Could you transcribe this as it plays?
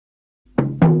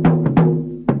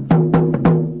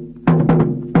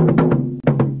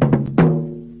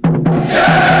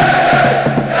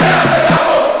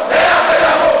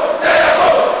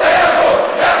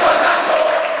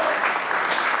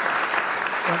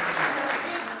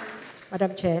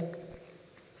Madam Chair,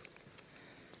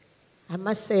 I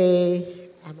must say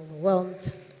I'm overwhelmed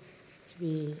to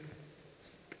be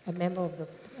a member of the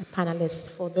panelists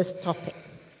for this topic,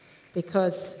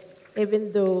 because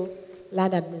even though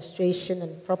land administration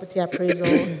and property appraisal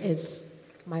is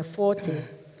my forte,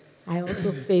 I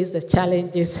also face the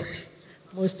challenges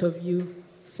most of you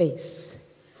face.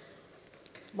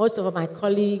 Most of my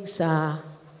colleagues are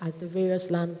at the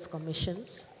various land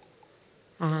commissions,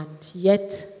 and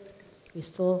yet we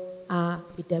still are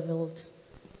bedeviled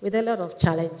with a lot of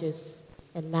challenges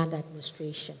in land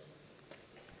administration.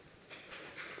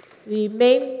 The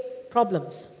main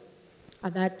problems are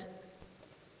that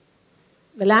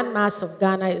the land mass of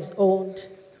Ghana is owned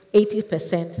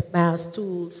 80% by our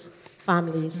stools,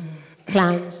 families,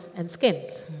 clans, and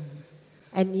skins.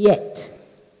 And yet,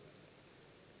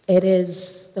 it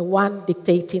is the one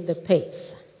dictating the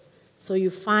pace. So you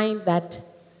find that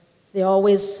they're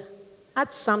always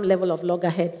at some level of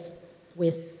loggerheads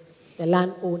with the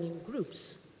land-owning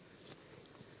groups.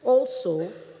 Also,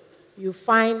 you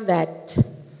find that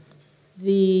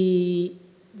the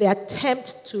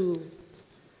attempt to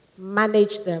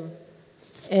manage them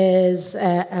is,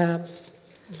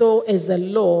 though is a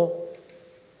law,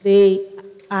 they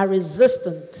are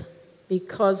resistant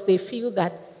because they feel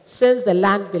that since the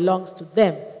land belongs to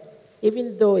them,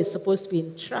 even though it's supposed to be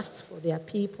in trust for their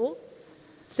people,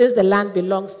 since the land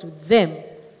belongs to them,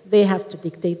 they have to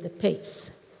dictate the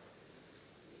pace.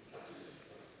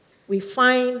 We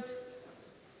find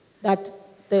that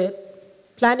the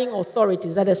planning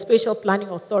authorities, that the spatial planning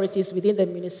authorities within the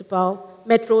municipal,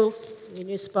 metros,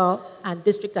 municipal, and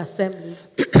district assemblies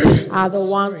are the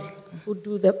ones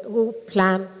who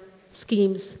plan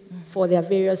schemes for their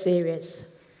various areas.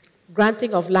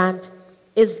 Granting of land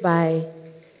is by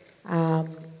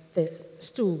the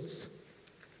stools.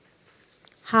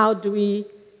 How do we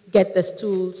get the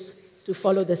stools to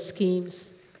follow the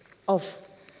schemes of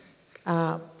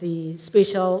the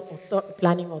spatial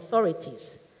planning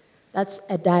authorities? That's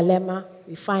a dilemma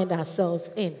we find ourselves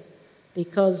in,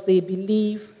 because they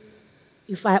believe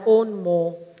if I own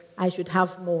more, I should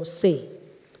have more say.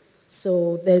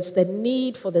 So there's the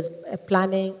need for the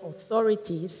planning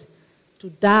authorities to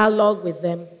dialogue with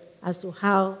them as to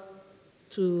how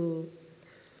to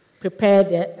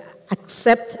prepare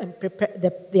accept and prepare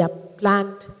their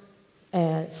planned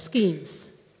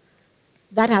schemes.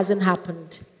 That hasn't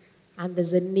happened, and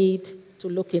there's a need to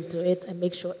look into it and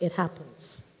make sure it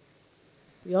happens.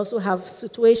 We also have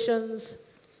situations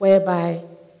whereby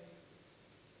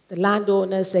the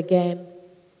landowners, again,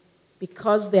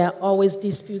 because there are always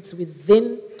disputes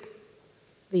within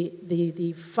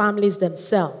the families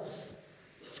themselves,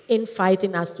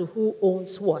 infighting as to who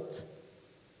owns what,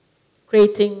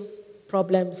 creating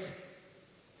problems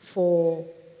for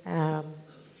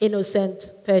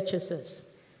innocent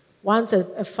purchasers. Once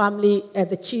a family,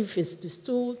 the chief is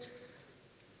destooled,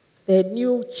 the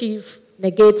new chief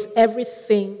negates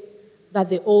everything that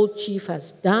the old chief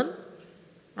has done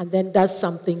and then does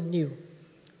something new.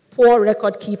 Poor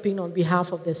record keeping on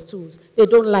behalf of the stools. They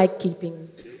don't like keeping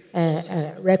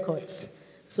records.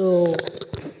 So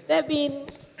there have been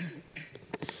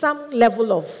some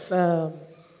level of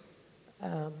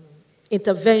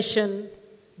intervention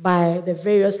by the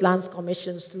various lands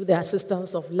commissions through the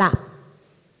assistance of LAP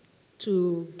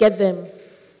to get them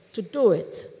to do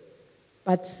it,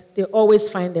 but they always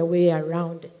find a way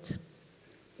around it.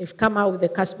 They've come out with the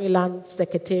Kashmir Land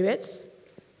Secretariats.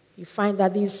 You find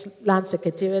that these land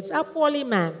secretariats are poorly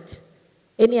manned.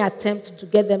 Any attempt to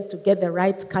get them to get the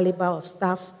right caliber of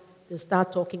staff, they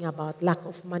start talking about lack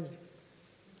of money.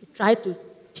 You try to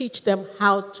teach them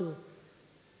how to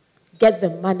get the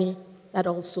money, that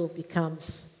also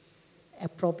becomes a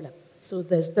problem. So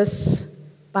there's this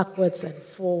backwards and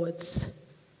forwards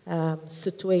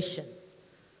situation.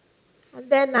 And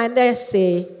then I dare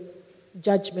say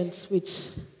judgments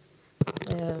which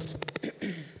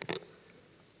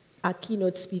our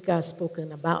keynote speaker has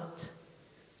spoken about.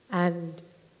 And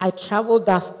I traveled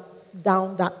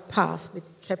down that path with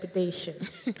trepidation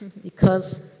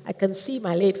because I can see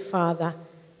my late father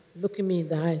looking me in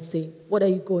the eye and saying, "What are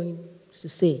you going to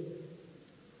say?"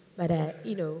 But,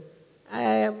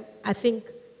 I think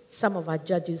some of our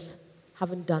judges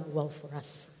haven't done well for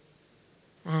us.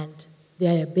 And they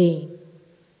are obeying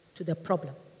to the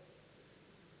problem.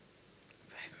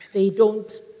 Their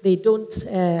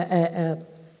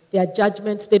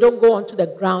judgments, they don't go onto the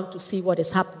ground to see what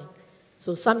is happening.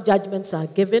 So some judgments are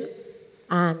given,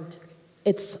 and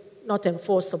it's not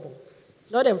enforceable.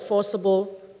 Not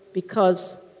enforceable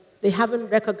because they haven't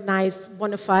recognized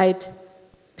bona fide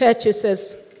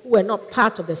purchasers who were not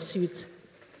part of the suit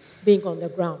being on the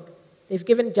ground. They've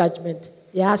given judgment.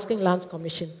 They're asking Lands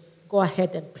Commission, go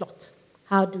ahead and plot.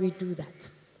 How do we do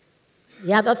that?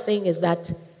 The other thing is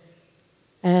that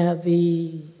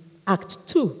the Act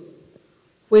 2,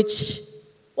 which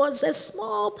was a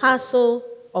small parcel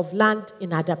of land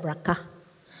in Adabraka,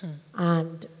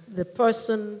 and the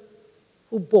person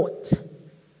who bought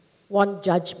won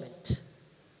judgment.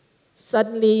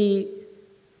 Suddenly,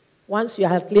 once you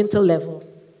are at lintel level,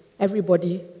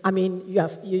 everybody,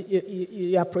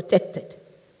 you are protected.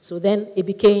 So then it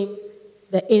became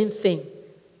the in thing.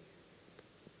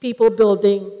 People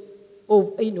building,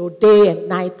 day and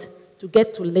night to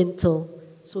get to lintel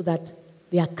so that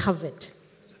they are covered.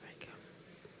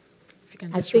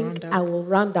 I think I will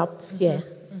round up here.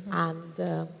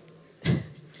 And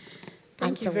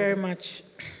thank you very much.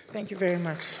 Thank you very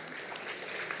much.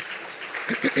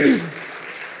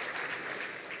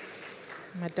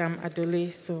 Madame Adole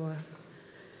Sowah.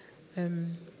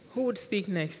 Who would speak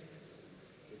next?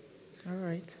 All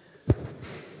right.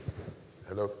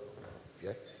 Hello.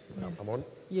 Yeah? Yes. I'm on?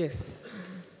 Yes.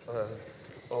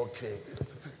 Okay.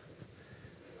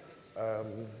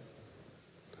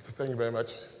 Thank you very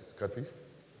much, Kathy.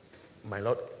 My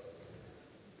lord.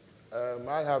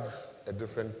 I have a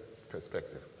different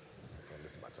perspective on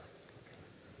this matter.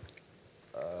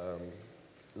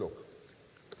 Look,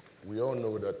 we all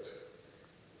know that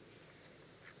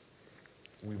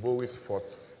we've always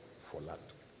fought for land.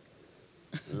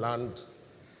 Land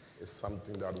is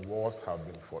something that wars have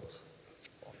been fought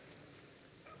on.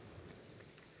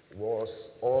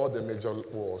 Wars, all the major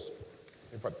wars,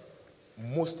 in fact,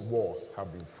 most wars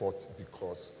have been fought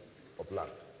because of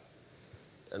land.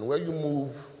 And when you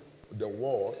move the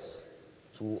wars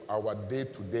to our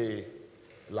day-to-day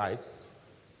lives,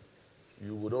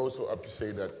 you would also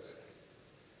appreciate that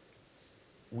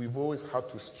we've always had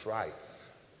to strive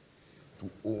to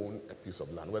own a piece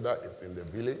of land, whether it's in the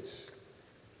village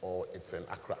or it's in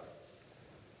Accra.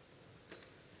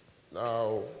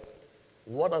 Now,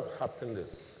 what has happened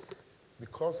is,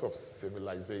 because of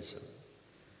civilization,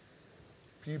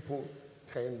 people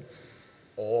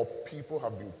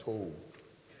have been told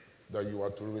that you are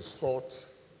to resort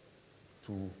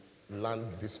to land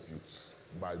disputes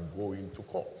by going to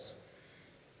court.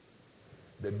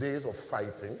 The days of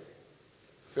fighting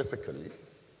physically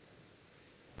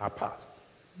are past.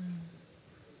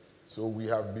 So we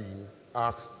have been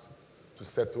asked to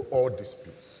settle all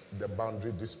disputes, the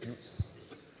boundary disputes,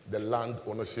 the land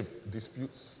ownership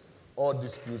disputes. All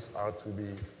disputes are to be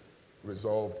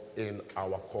resolved in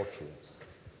our courtrooms.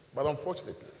 But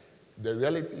unfortunately, the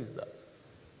reality is that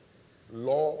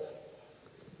law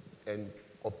and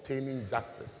obtaining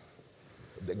justice,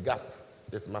 the gap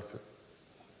is massive.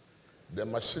 The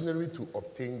machinery to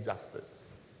obtain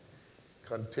justice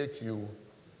can take you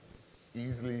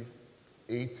easily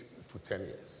 8 to 10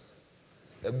 years.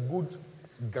 A good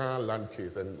Ghana land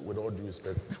case, and with all due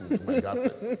respect to my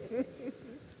girlfriends,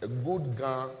 a good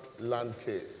Ghana land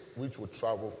case, which will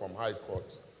travel from High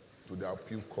Court to the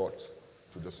Appeal Court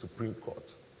to the Supreme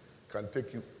Court, can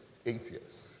take you 8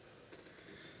 years.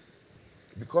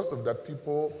 Because of that,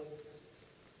 people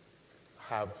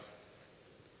have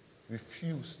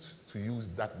refused to use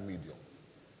that medium.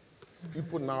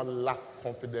 People now lack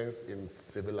confidence in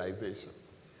civilization.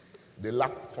 They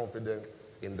lack confidence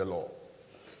in the law.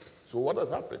 So what has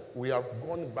happened? We have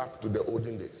gone back to the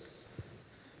olden days,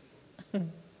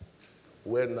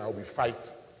 where now we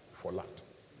fight for land.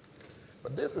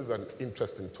 But this is an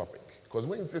interesting topic, because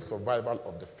when you say survival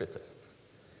of the fittest,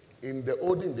 in the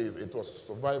olden days, it was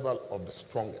survival of the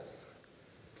strongest.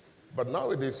 But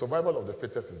nowadays, survival of the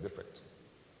fittest is different.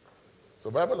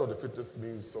 Survival of the fittest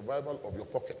means survival of your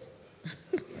pocket.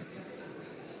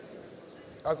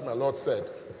 As my Lord said,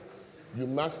 you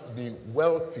must be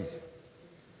wealthy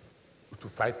to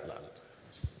fight land.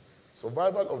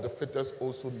 Survival of the fittest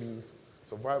also means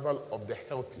survival of the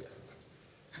healthiest.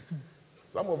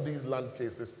 Some of these land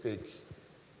cases take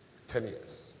 10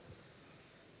 years.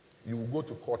 You will go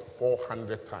to court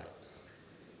 400 times.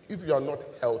 If you are not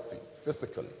healthy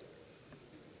physically,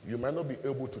 you might not be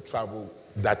able to travel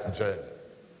that journey.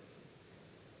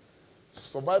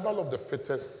 Survival of the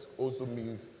fittest also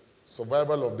means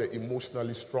survival of the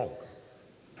emotionally strong,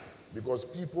 because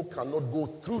people cannot go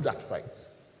through that fight.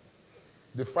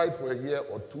 They fight for a year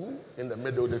or two, in the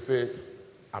middle they say,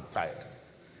 I'm tired.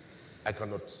 I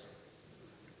cannot,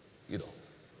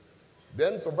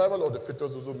 Then survival of the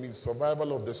fittest also means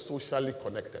survival of the socially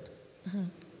connected.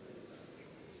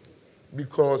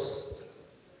 Because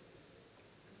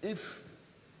if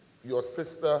your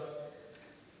sister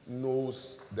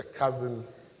knows the cousin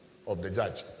of the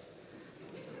judge,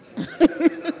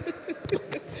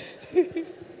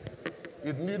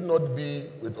 it need not be,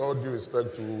 with all due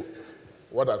respect to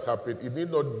what has happened, it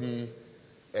need not be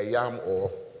a yam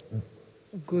or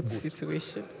good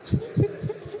situation.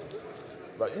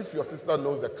 But if your sister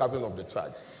knows the cousin of the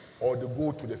child, or they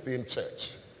go to the same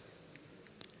church,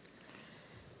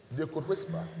 they could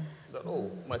whisper that,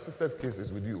 oh, my sister's case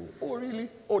is with you. Oh, really?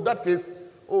 Oh, that case?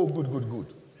 Oh, good, good, good.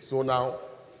 So now,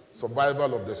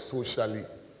 survival of the socially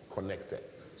connected.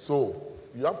 So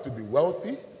you have to be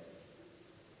wealthy,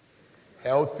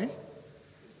 healthy,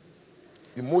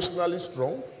 emotionally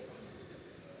strong,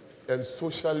 and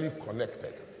socially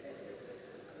connected.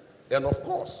 And of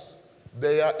course,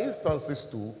 there are instances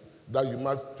too that you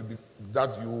must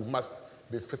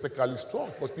be physically strong,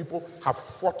 because people have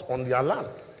fought on their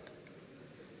lands.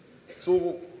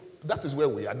 So that is where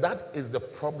we are. That is the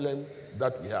problem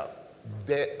that we have.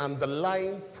 The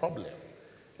underlying problem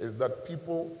is that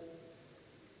people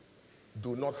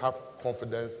do not have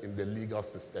confidence in the legal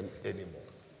system anymore.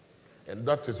 And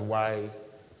that is why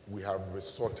we have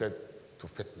resorted to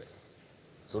fitness.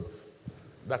 So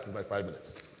that is my 5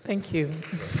 minutes. Thank you. Very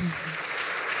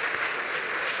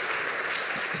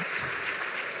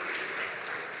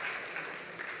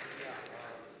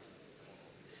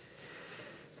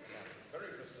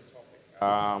interesting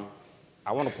topic.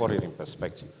 I want to put it in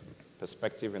perspective.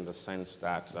 Perspective in the sense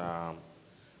that I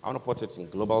want to put it in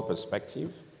global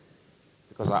perspective,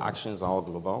 because our actions are all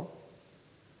global.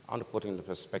 I want to put it in the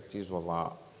perspective of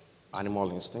our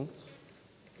animal instincts,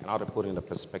 and I want to put it in the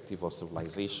perspective of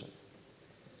civilization.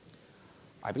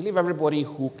 I believe everybody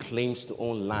who claims to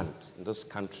own land in this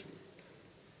country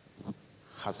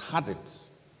has had it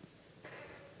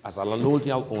as a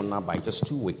allodial owner by just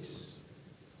two ways,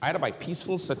 either by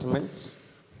peaceful settlement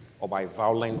or by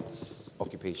violent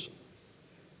occupation.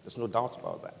 There's no doubt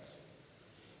about that.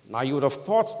 Now, you would have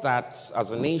thought that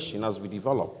as a nation, as we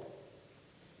develop,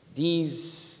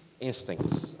 these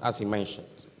instincts, as he mentioned,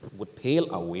 would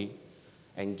pale away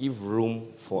and give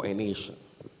room for a nation.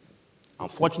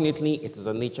 Unfortunately, it is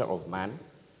the nature of man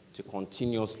to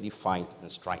continuously fight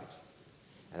and strive.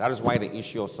 And that is why the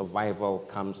issue of survival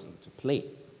comes into play.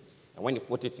 And when you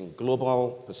put it in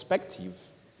global perspective,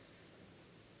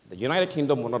 the United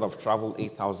Kingdom would not have traveled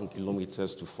 8,000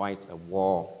 kilometers to fight a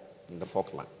war in the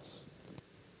Falklands.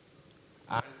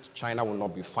 And China will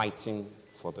not be fighting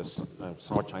for the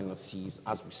South China Seas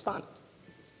as we stand.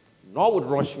 Nor would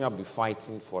Russia be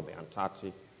fighting for the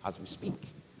Antarctic as we speak.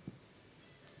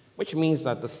 Which means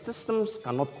that the systems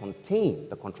cannot contain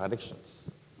the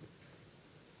contradictions.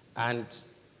 And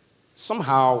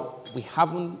somehow we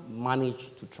haven't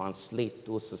managed to translate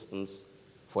those systems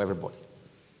for everybody.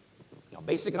 Now,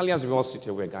 basically, as we all sit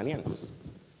here, we're Ghanaians,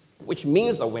 which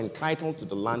means that we're entitled to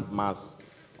the landmass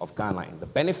of Ghana and the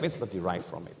benefits that derive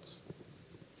from it.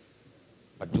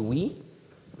 But do we?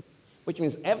 Which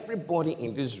means everybody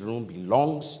in this room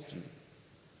belongs to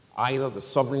either the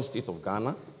sovereign state of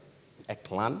Ghana, a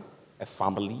clan, a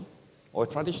family, or a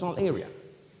traditional area.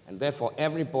 And therefore,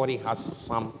 everybody has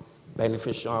some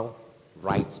beneficial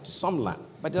rights to some land.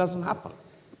 But it doesn't happen.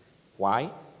 Why?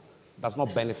 It does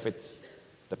not benefit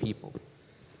the people.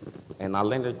 And our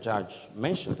learned judge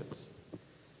mentioned it.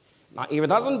 Now, if it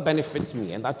doesn't benefit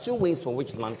me, and there are two ways for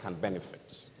which land can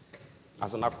benefit.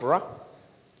 As an Akura,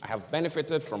 I have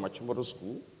benefited from Achimota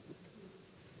School,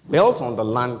 built on the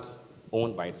land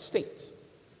owned by the state.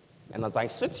 And as I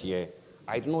sit here,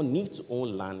 I do not need to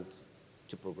own land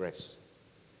to progress,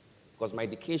 because my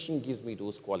education gives me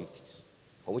those qualities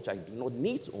for which I do not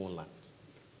need to own land.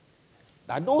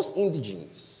 There are those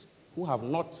indigenes who have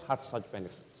not had such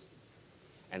benefits,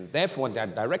 and therefore their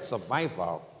direct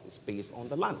survival is based on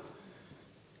the land.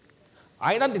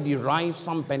 Either they derive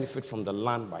some benefit from the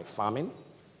land by farming,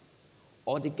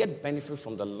 or they get benefit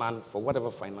from the land for whatever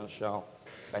financial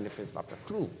benefits that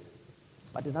accrue.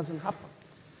 But it doesn't happen.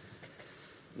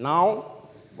 Now,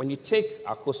 when you take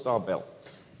our coastal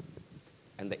belt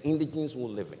and the indigenes who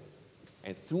live in,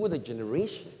 and through the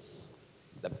generations,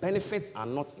 the benefits are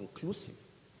not inclusive,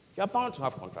 you're bound to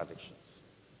have contradictions.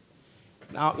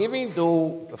 Now, even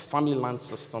though the family land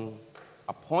system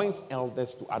appoints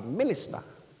elders to administer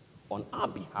on our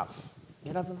behalf,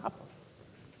 it doesn't happen.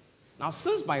 Now,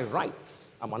 since by right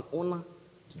I'm an owner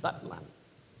to that land,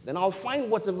 then I'll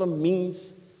find whatever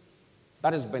means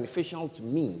that is beneficial to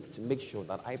me to make sure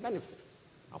that I benefit.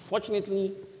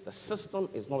 Unfortunately, the system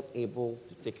is not able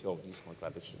to take care of these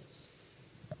contradictions.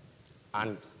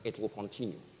 And it will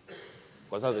continue,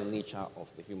 because that's the nature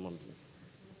of the human being.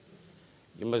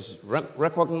 You must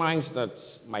recognize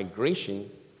that migration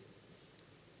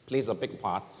plays a big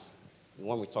part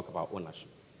when we talk about ownership.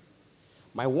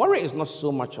 My worry is not so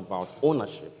much about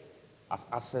ownership as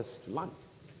access to land.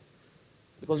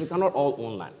 Because we cannot all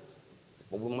own land.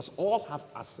 But we must all have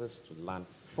access to land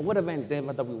for whatever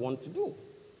endeavor that we want to do.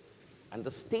 And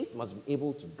the state must be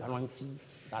able to guarantee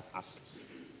that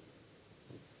access.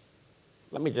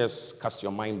 Let me just cast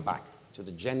your mind back to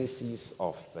the genesis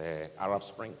of the Arab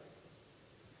Spring,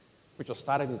 which was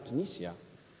started in Tunisia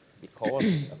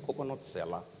because a coconut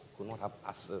seller could not have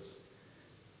access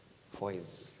for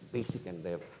his basic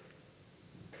endeavor.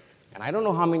 And I don't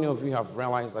know how many of you have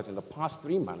realized that in the past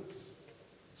 3 months,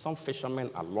 some fishermen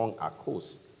along our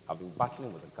coast have been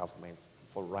battling with the government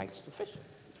for rights to fishing.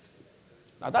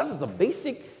 Now, that is the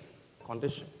basic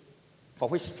condition for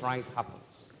which strife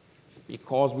happens,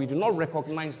 because we do not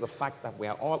recognize the fact that we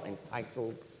are all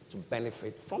entitled to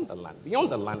benefit from the land.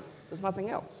 Beyond the land, there's nothing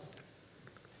else.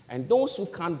 And those who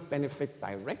can't benefit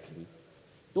directly,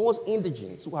 those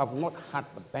indigents who have not had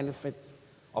the benefit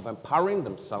of empowering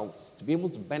themselves to be able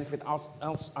to benefit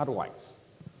else otherwise.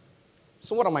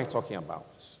 So what am I talking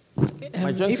about?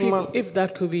 My gentleman, if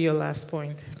that could be your last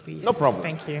point, please. No problem.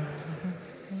 Thank you.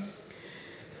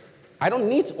 I don't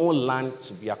need to own land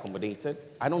to be accommodated.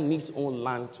 I don't need to own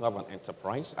land to have an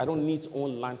enterprise. I don't need to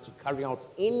own land to carry out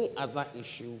any other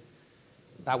issue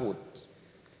that would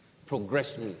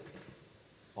progress me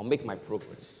or make my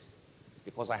progress,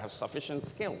 because I have sufficient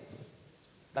skills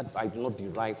that I do not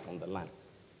derive from the land.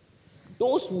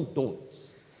 Those who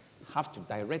don't have to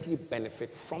directly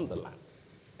benefit from the land.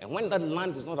 And when that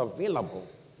land is not available,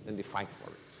 then they fight for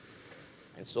it.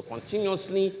 And so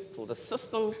continuously through the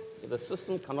system, if the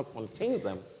system cannot contain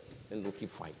them, then they'll keep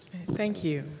fighting. Thank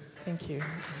you. Thank you. In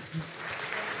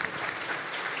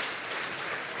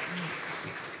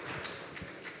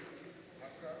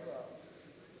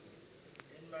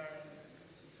my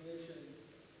situation,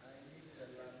 I need the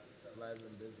land to survive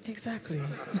in business. Exactly.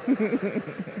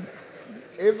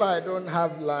 If I don't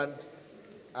have land,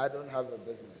 I don't have a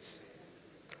business.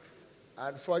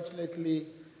 Unfortunately,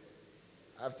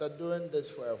 after doing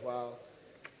this for a while,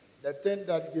 the thing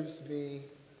that gives me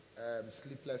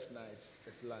sleepless nights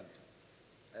is land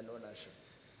and ownership.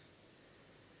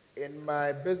 In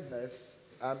my business,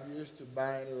 I'm used to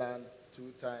buying land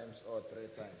 2 times or 3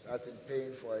 times, as in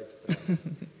paying for it twice.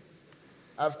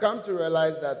 I've come to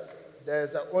realize that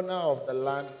there's an owner of the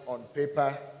land on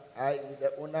paper, i.e.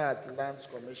 the owner at Lands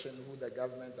Commission, who the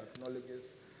government acknowledges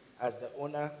as the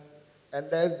owner, and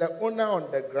there's the owner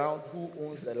on the ground who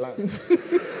owns the land.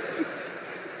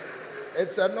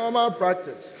 It's a normal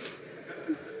practice.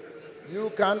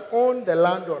 You can own the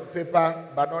land on paper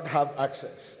but not have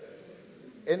access.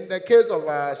 In the case of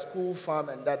our school farm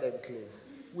and that enclave,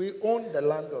 we own the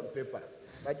land on paper,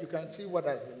 but you can see what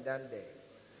has been done there.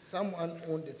 Someone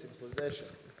owned it in possession,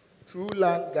 through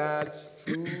land guards,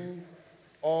 through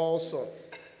all sorts.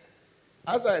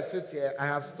 As I sit here, I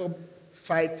have stopped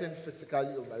fighting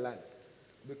physically over land,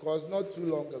 because not too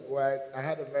long ago, I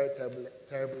had a very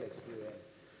terrible experience.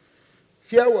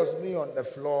 Here was me on the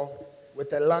floor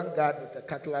with a land guard with a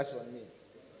cutlass on me.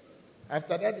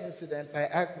 After that incident, I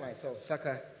asked myself,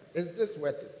 Saka, is this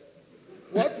worth it?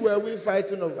 What were we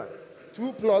fighting over?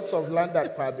 2 plots of land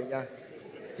at Kwabinya.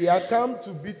 He had come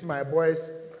to beat my boys,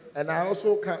 and I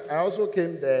also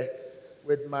came there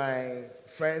with my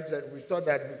friends, and we thought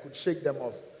that we could shake them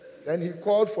off. Then he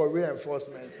called for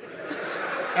reinforcement.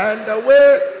 And the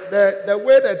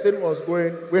way the thing was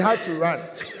going, we had to run.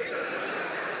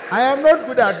 I am not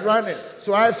good at running,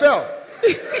 so I fell.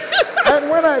 And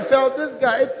when I fell, this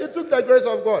guy, it took the grace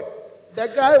of God. The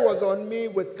guy was on me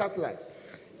with cutlass.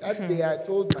 That day I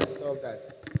told myself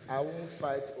that I won't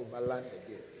fight over land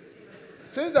again.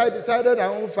 Since I decided I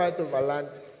won't fight over land,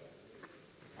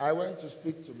 I went to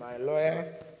speak to my lawyer.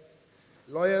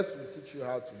 Lawyers will teach you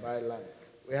how to buy land.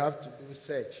 We have to do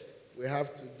search. We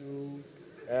have to do,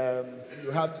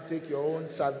 you have to take your own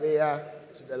surveyor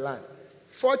to the land.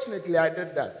 Fortunately, I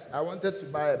did that. I wanted to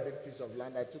buy a big piece of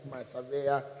land. I took my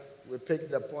surveyor, we picked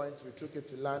the points, we took it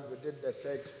to land, we did the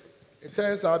search. It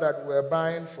turns out that we were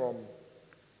buying from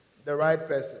the right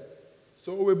person.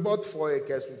 So we bought 4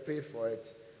 acres, we paid for it.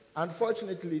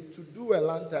 Unfortunately, to do a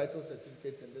land title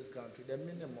certificate in this country, the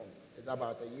minimum is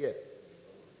about a year.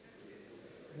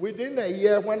 Within a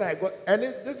year, when I got, and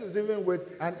this is even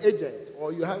with an agent,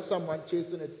 or you have someone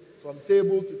chasing it from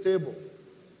table to table.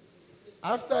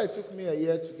 After it took me a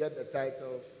year to get the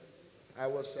title, I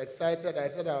was excited. I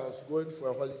said I was going for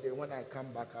a holiday. When I come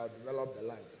back, I'll develop the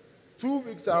land. 2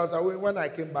 weeks I was away. When I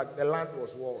came back, the land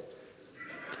was walled.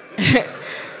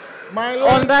 My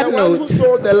land, on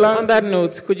that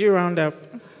note, could you round up?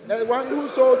 The one who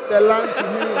sold the land to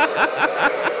me.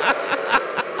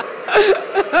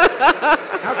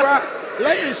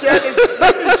 Let me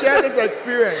share this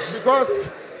experience, because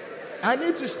I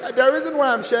need to, the reason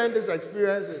why I'm sharing this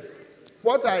experience is,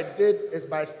 what I did is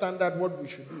by standard what we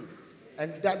should do.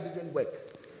 And that didn't work.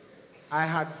 I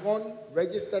had gone,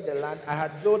 registered the land. I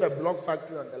had built a block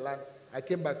factory on the land. I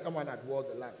came back, someone had walled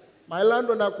the land. My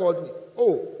landowner called me.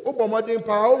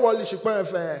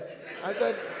 I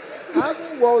said, I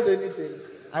haven't walled anything.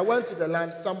 I went to the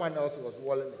land, someone else was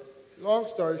walling it. Long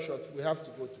story short, we have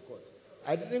to go to court.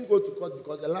 I didn't go to court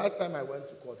because the last time I went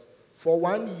to court, for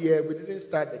 1 year, we didn't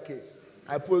start the case.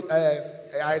 I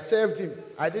served him.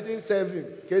 I didn't serve him.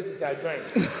 Cases are joined.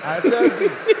 I served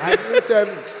him. I didn't serve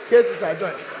him. Cases are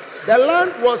joined. The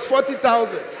land was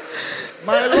 40,000.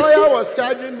 My lawyer was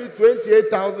charging me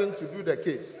 28,000 to do the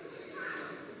case.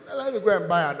 Now let me go and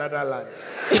buy another land.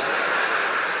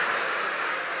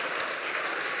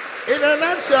 In a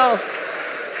nutshell,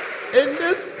 in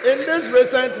this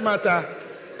recent matter,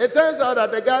 it turns out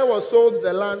that the guy was sold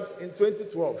the land in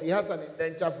 2012. He has an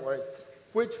indenture for it,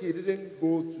 which he didn't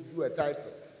go to do a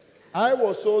title. I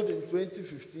was sold in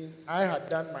 2015. I had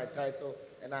done my title,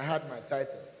 and I had my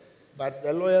title. But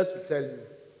the lawyers will tell you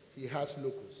he has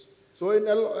locus. So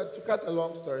to cut a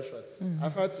long story short,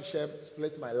 I've had to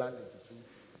split my land into two,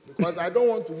 because I don't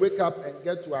want to wake up and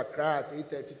get to Accra at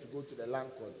 8:30 to go to the land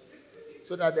court,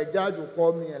 so that the judge will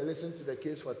call me and listen to the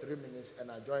case for 3 minutes, and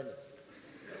I join it.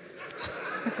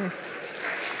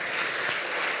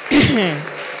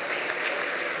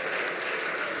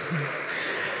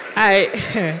 I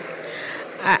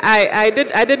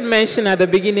did mention at the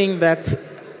beginning that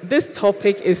this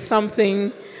topic is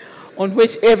something on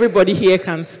which everybody here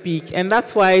can speak, and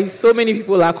that's why so many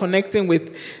people are connecting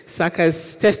with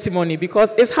Saka's testimony,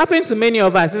 because it's happened to many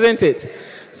of us, isn't it?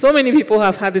 So many people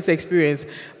have had this experience.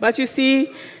 But you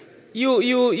see,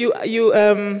 you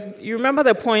remember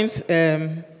the point.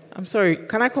 I'm sorry,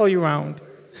 can I call you Round?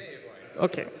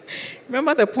 Okay.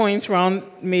 Remember the point Round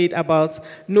made about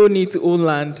no need to own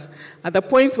land? At the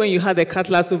point when you had the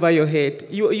cutlass over your head,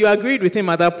 you agreed with him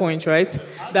at that point, right?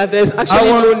 That there's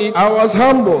actually no need. I was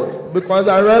humbled because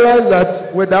I realized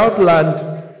that without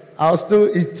land, I'll still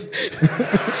eat.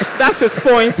 That's his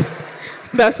point.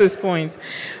 That's his point.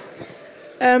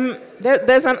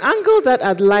 There's an angle that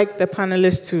I'd like the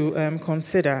panelists to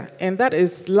consider, and that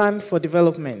is land for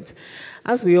development.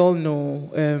 As we all know,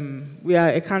 we are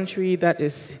a country that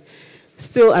is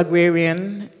still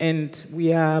agrarian, and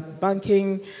we are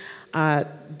banking our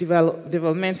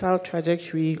developmental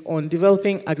trajectory on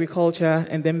developing agriculture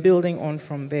and then building on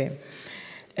from there.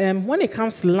 When it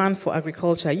comes to land for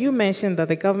agriculture, you mentioned that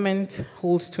the government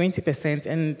holds 20%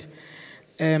 and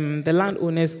the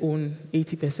landowners own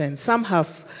 80%. Some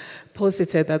have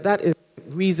posited that that is the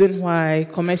reason why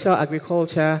commercial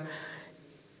agriculture,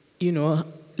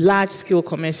 large-scale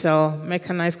commercial,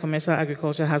 mechanized commercial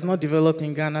agriculture has not developed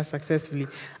in Ghana successfully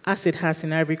as it has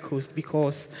in Ivory Coast,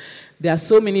 because there are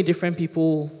so many different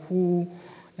people who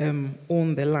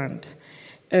own the land.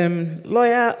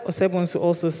 Lawyer Osei-Bonso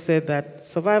also said that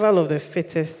survival of the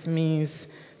fittest means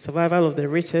survival of the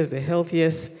richest, the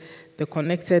healthiest, the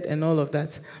connected, and all of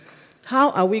that.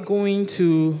 How are we going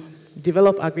to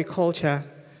develop agriculture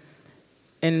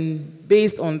and,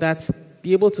 based on that,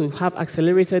 be able to have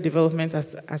accelerated development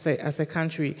as a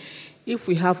country if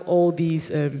we have all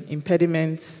these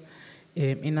impediments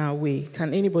in our way?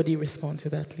 Can anybody respond to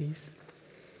that, please?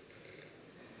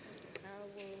 I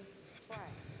will try.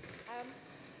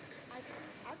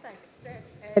 As I said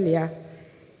earlier,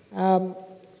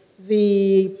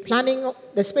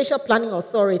 the Special Planning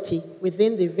Authority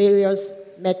within the various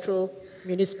metro,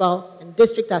 municipal, and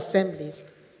district assemblies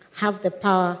have the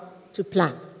power to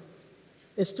plan.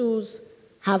 The stools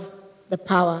have the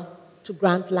power to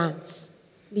grant lands,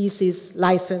 leases,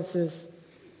 licenses,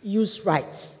 use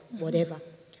rights, whatever.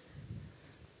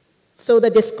 So the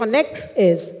disconnect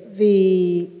is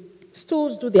the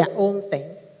stools do their own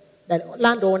thing, the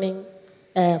landowning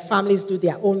families do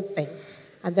their own thing,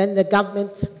 and then the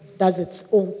government does its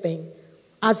own thing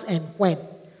as and when.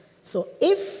 So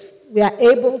if we are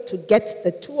able to get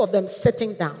the two of them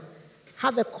sitting down,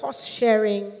 have a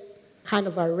cost-sharing kind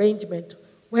of arrangement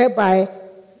whereby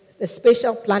the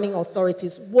special planning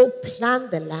authorities will plan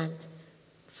the land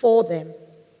for them,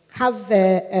 have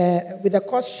with a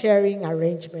cost-sharing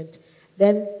arrangement,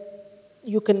 then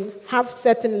you can have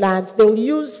certain lands. They'll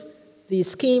use the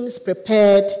schemes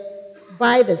prepared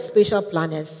by the special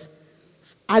planners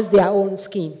as their own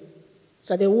scheme.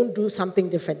 So they won't do something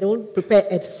different. They won't prepare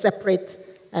a separate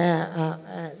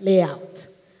layout.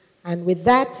 And with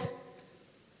that,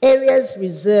 areas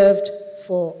reserved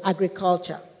for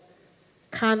agriculture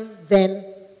can then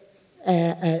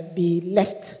be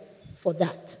left for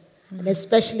that. Mm-hmm. And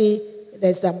especially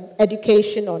there's some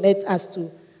education on it as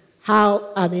to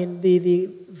the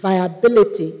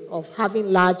viability of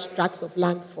having large tracts of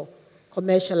land for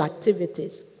commercial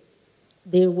activities.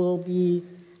 They will be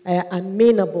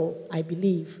amenable, I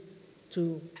believe,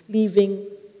 to leaving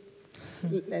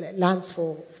lands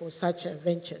for such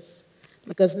ventures.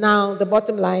 Because now the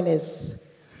bottom line is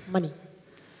money.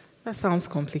 That sounds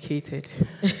complicated.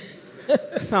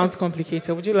 Sounds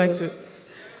complicated. Would you like to?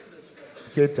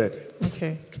 Complicated.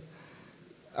 Okay.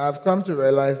 I've come to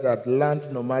realize that land,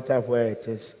 no matter where it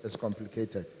is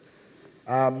complicated.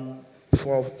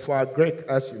 For our Greek,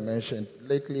 as you mentioned,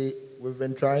 lately we've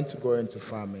been trying to go into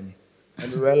farming,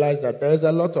 and we realize that there's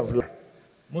a lot of land.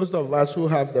 Most of us who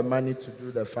have the money to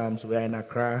do the farms, we're in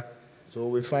Accra, so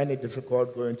we find it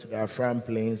difficult going to the Afram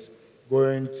Plains,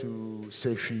 going to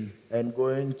Sefi, and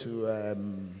going to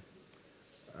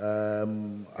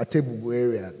Atebubu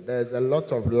area. There's a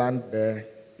lot of land there.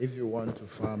 If you want to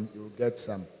farm, you'll get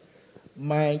some.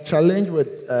 My challenge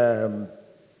with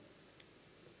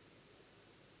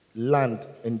land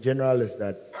in general is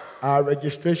that our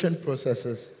registration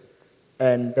processes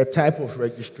and the type of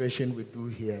registration we do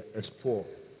here is poor.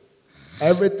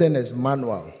 Everything is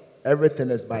manual. Everything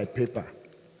is by paper.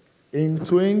 In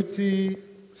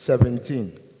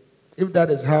 2017, if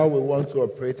that is how we want to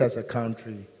operate as a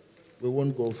country, we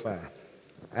won't go far.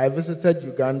 I visited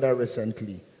Uganda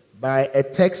recently. By a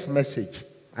text message,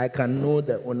 I can know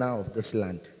the owner of this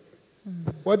land.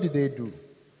 What did they do?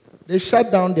 They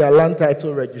shut down their land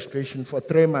title registration for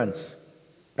 3 months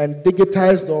and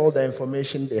digitized all the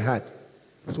information they had.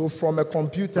 So from a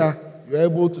computer, you're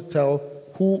able to tell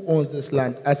who owns this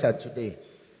land as of today.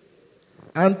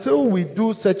 Until we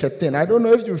do such a thing, I don't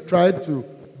know if you've tried to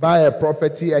buy a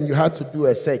property and you had to do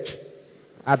a search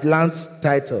at land's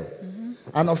title.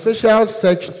 An official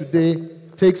search today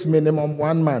takes minimum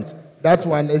 1 month. That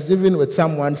one is even with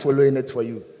someone following it for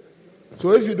you.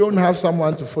 So if you don't have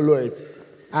someone to follow it,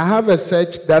 I have a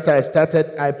search that I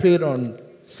started, I paid on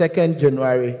 2nd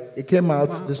January. It came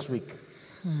out this week.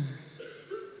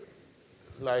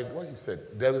 Like what he said,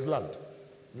 there is land.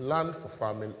 Land for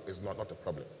farming is not a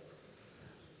problem.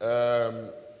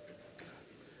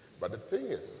 But the thing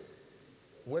is,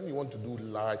 when you want to do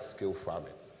large-scale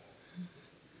farming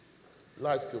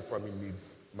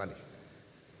needs money.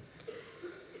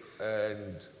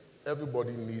 And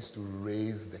everybody needs to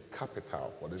raise the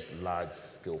capital for this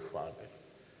large-scale farming.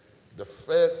 The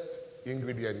first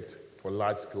ingredient for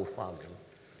large-scale farming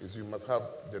is you must have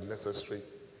the necessary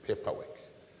paperwork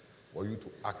for you to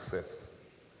access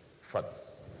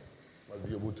funds. You must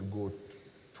be able to go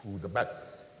to the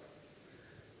banks.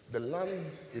 The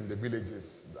lands in the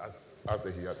villages, as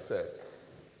he has said,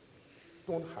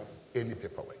 don't have any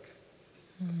paperwork.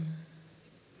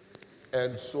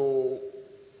 And so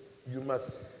you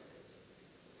must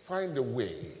find a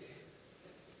way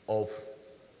of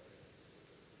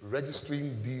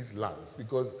registering these lands,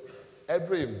 because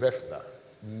every investor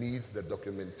needs the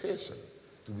documentation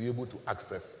to be able to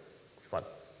access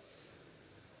funds.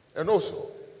 And also,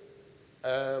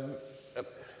 I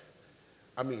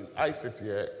sit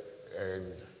here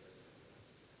and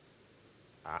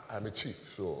I'm a chief,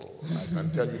 so I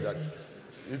can tell you that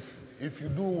if you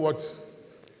do what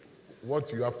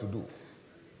you have to do,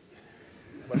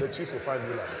 but the chiefs will find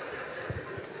you land.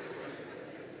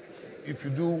 If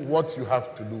you do what you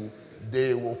have to do,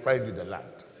 they will find you the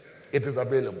land. It is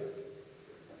available.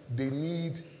 They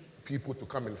need people to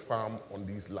come and farm on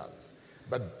these lands.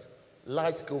 But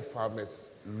large-scale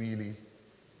farmers really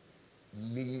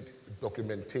need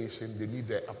documentation. They need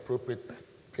the appropriate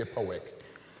paperwork.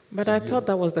 But I thought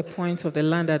that was the point of the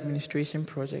land administration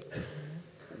project.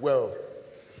 Well,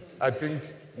 I think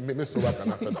Ms. Sowah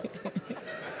can answer that.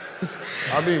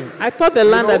 I thought the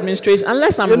land administration,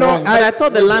 unless I'm wrong, but I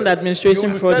thought the land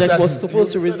administration project was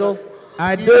supposed to resolve.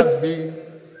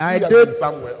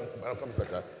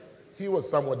 He was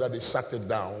somewhere that they shut it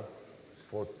down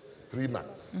for 3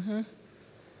 months.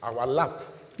 Our lab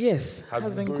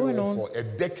has been going on for a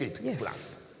decade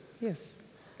plus. Yes.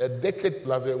 A decade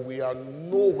plus, and we are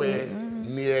nowhere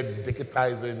near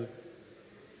digitizing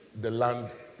the land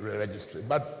registry.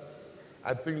 But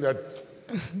I think that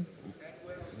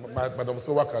Madam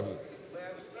Sowah can.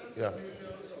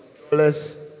 We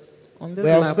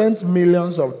have spent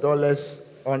millions of dollars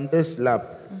on this lab.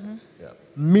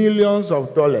 Millions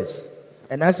of dollars.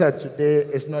 And as of today,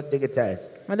 it's not digitized.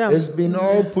 Madam, it's been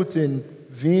all put in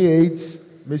V8s,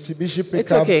 Mitsubishi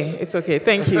pickups. It's okay.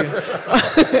 Thank you.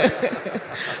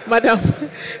 Madam,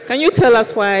 can you tell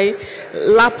us why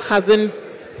LAP hasn't,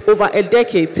 over a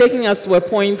decade, taking us to a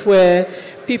point where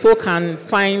people can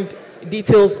find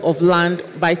details of land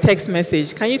by text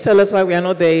message? Can you tell us why we are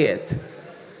not there yet?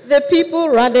 The people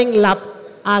running LAP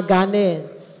are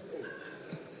Ghanaians.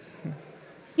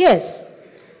 Yes,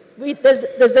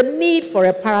 there's a need for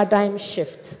a paradigm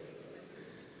shift,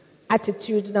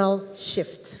 attitudinal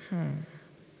shift.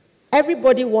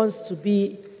 Everybody wants to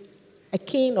be a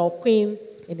king or queen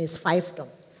in his fiefdom.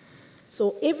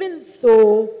 So even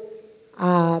though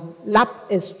LAP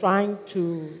is trying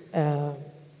to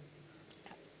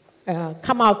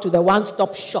come out to the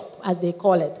one-stop shop, as they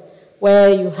call it, where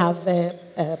you have a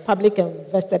public and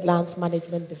invested lands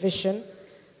management division,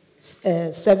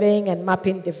 surveying and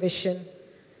mapping division,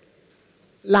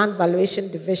 land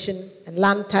valuation division, and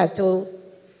land title,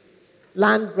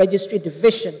 land registry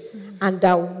division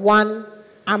under one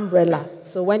umbrella.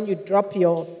 So when you drop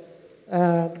your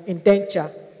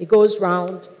indenture, it goes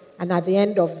round, and at the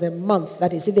end of the month,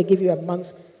 that is, if they give you a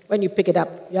month, when you pick it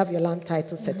up, you have your land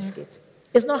title certificate.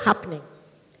 It's not happening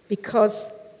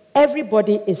because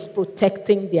everybody is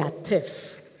protecting their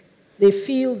turf. They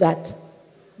feel that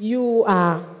you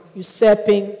are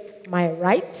usurping my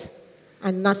right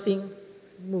and nothing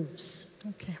moves.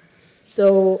 Okay.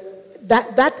 So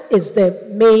that is the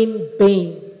main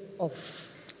bane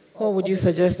of... What would you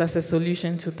suggest as a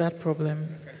solution to that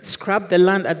problem? Scrap the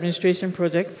land administration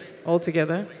project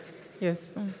altogether?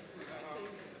 Yes.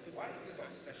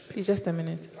 Please, just a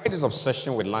minute. Why this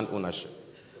obsession with land ownership?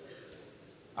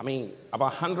 I mean,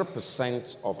 about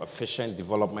 100% of efficient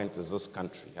development in this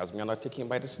country has been undertaken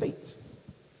by the state.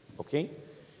 Okay?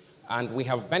 And we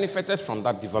have benefited from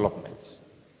that development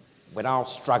without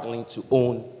struggling to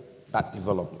own that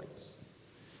development.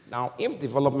 Now, if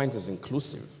development is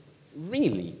inclusive,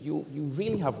 really, you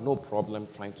really have no problem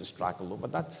trying to struggle over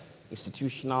that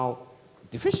institutional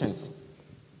deficiency.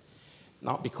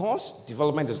 Now, because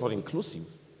development is not inclusive,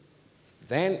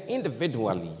 then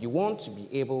individually, you want to be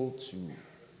able to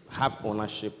have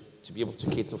ownership, to be able to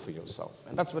cater for yourself.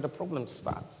 And that's where the problem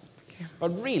starts. Okay.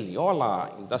 But really, all our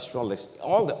industrialists,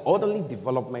 all the orderly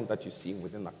development that you see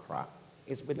within Accra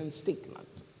is within state land.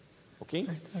 Okay?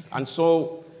 Right, okay. And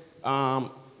so,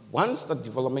 once the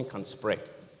development can spread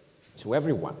to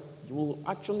everyone, you will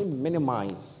actually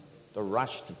minimize the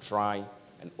rush to try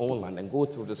and own land and go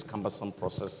through this cumbersome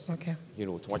process,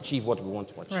 to achieve what we want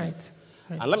to achieve. Right.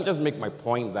 And let me just make my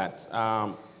point that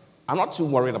I'm not too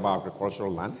worried about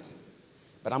agricultural land,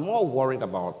 but I'm more worried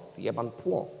about the urban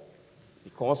poor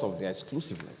because of their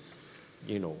exclusiveness,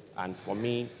 And for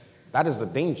me, that is the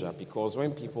danger, because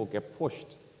when people get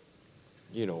pushed,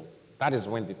 that is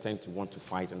when they tend to want to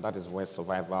fight, and that is where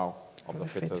survival of the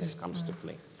fittest comes to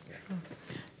play.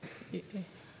 Yeah.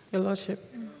 Your Lordship.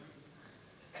 When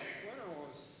I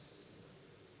was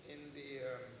in the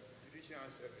judicial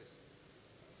service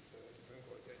as Supreme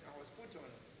Court judge, I was put on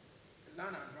the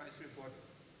land advisory board.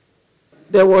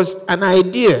 There was an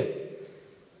idea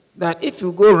that if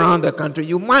you go around the country,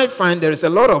 you might find there is a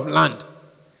lot of land,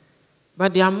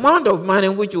 but the amount of money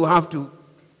which you have to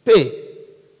pay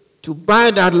to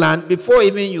buy that land before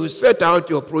even you set out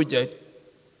your project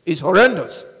is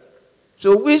horrendous.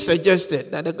 So we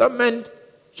suggested that the government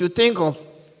should think of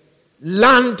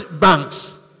land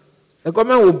banks. The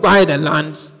government will buy the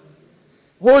lands,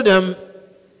 hold them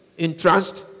in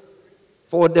trust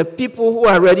for the people who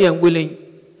are ready and willing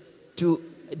to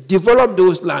develop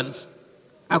those lands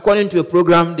according to a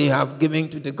program they have given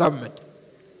to the government.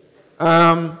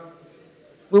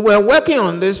 We were working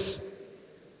on this,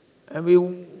 and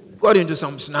we got into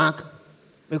some snack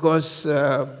because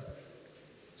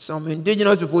some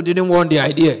indigenous people didn't want the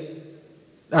idea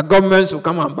that governments will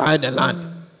come and buy the land.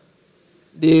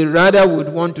 They rather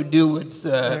would want to deal with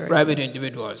private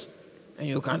individuals, and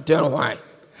you can tell why.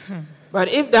 But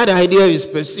if that idea is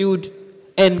pursued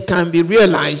and can be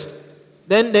realized,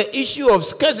 then the issue of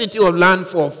scarcity of land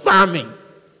for farming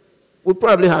would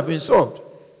probably have been solved.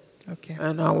 Okay.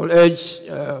 And I will urge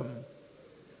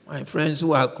my friends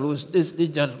who are close, this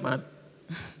gentleman,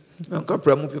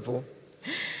 people.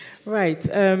 Right.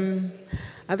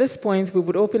 At this point, we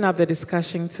would open up the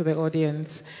discussion to the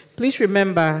audience. Please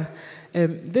remember,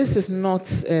 this is not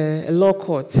a law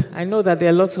court. I know that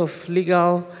there are lots of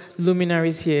legal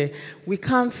luminaries here. We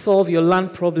can't solve your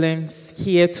land problems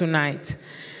here tonight.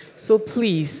 So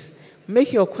please,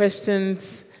 make your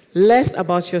questions less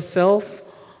about yourself,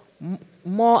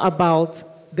 more about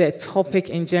the topic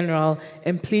in general,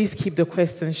 and please keep the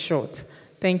questions short.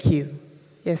 Thank you.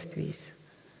 Yes, please.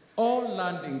 All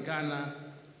land in Ghana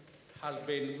has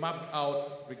been mapped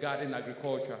out regarding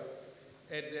agriculture.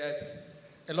 And there's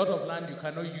a lot of land you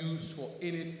cannot use for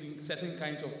anything, certain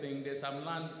kinds of things. There's some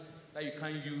land that you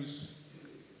can't use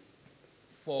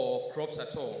for crops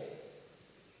at all.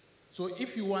 So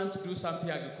if you want to do something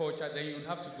agriculture, then you would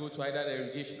have to go to either the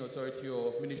Irrigation Authority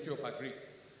or Ministry of Agri.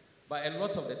 But a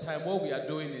lot of the time, what we are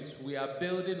doing is we are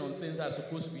building on things that are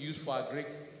supposed to be used for agric.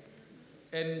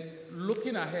 And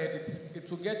looking ahead, it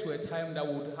will get to a time that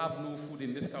we would have no food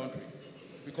in this country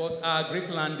because our agric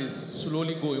land is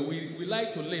slowly going. We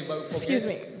like to live, but we forget. Excuse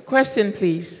me. Question,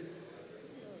 please.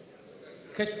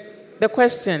 The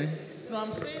question. No,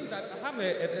 I'm saying that I have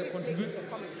a contribution.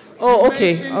 Oh,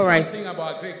 okay. All right. Something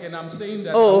about agric, and I'm saying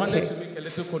that I wanted to make a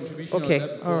little contribution on that.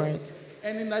 Okay. All right.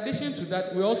 And in addition to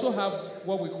that, we also have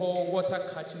what we call water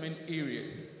catchment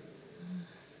areas.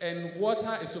 And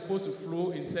water is supposed to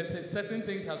flow in certain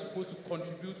things are supposed to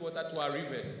contribute water to our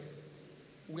rivers.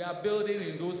 We are building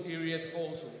in those areas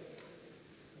also.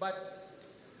 But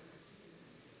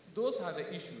those are the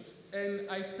issues. And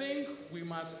I think we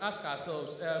must ask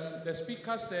ourselves, the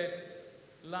speaker said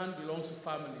land belongs to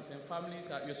families, and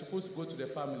you're supposed to go to the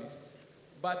families.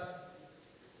 But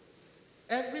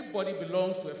everybody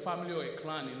belongs to a family or a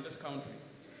clan in this country,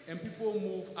 and people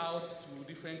move out to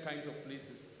different kinds of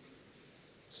places.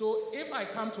 So if I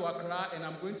come to Accra and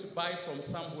I'm going to buy from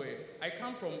somewhere, I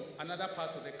come from another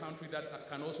part of the country that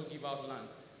can also give out land.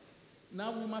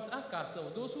 Now we must ask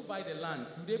ourselves, those who buy the land,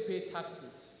 do they pay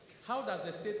taxes? How does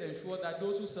the state ensure that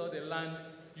those who sell the land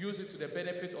use it to the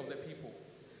benefit of the people?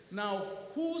 Now,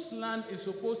 whose land is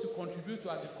supposed to contribute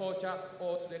to agriculture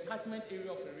or to the catchment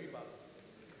area of the river?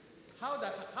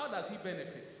 How does he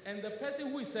benefit? And the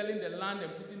person who is selling the land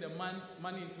and putting the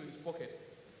money into his pocket,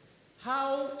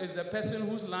 how is the person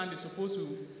whose land is supposed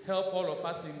to help all of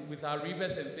us with our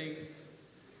rivers and things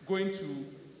going to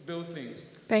build things?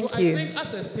 Thank you. I think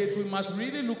as a state, we must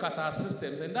really look at our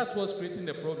systems, and that's what's creating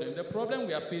the problem. The problem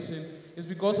we are facing is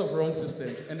because of wrong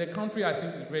systems, and the country, I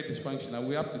think, is very dysfunctional.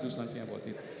 We have to do something about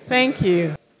it. Thank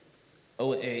you.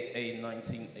 OAA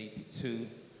 1982.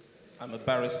 I'm a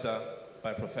barrister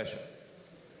by profession.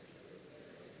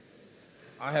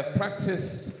 I have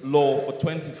practiced law for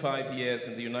 25 years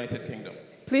in the United Kingdom.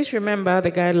 Please remember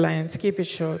the guidelines. Keep it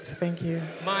short. Thank you.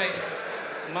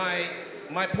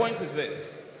 My point is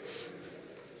this.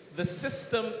 The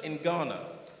system in Ghana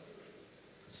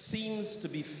seems to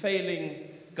be failing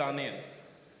Ghanaians.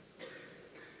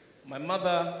 My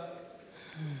mother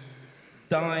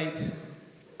died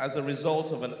as a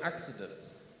result of an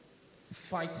accident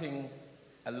fighting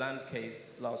a land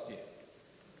case last year.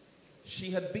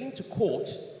 She had been to court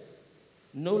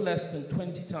no less than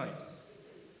 20 times,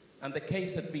 and the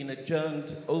case had been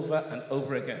adjourned over and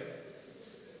over again.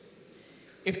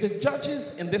 If the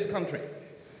judges in this country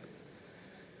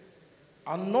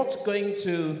are not going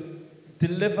to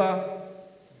deliver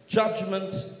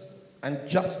judgment and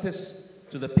justice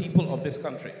to the people of this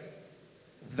country,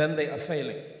 then they are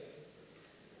failing.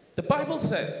 The Bible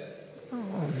says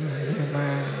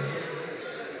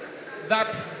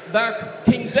that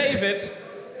King David,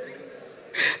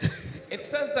 it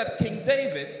says that King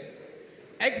David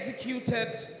executed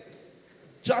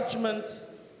judgment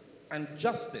and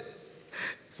justice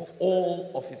for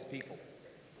all of his people.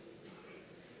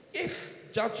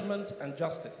 If judgment and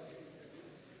justice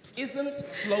isn't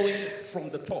flowing from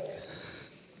the top,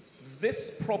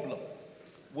 this problem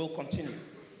will continue.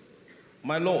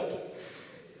 My Lord,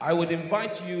 I would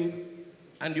invite you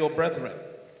and your brethren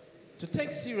to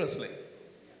take seriously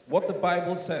what the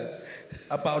Bible says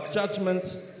about judgment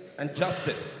and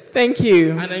justice. Thank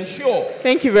you. And ensure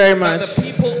Thank you very much. that the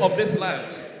people of this land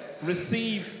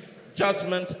receive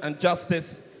judgment and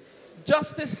justice.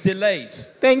 Justice delayed.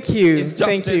 Thank you. Is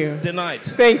justice Thank you. denied.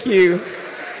 Thank you.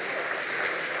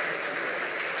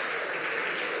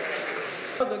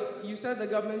 You said the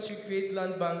government should create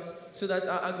land banks so that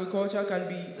our agriculture can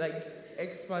be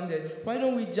expanded. Why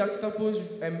don't we juxtapose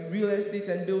real estate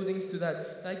and buildings to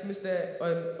that? Like Mr.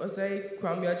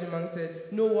 Kwame Agyeman said,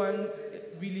 no one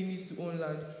really needs to own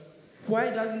land. Why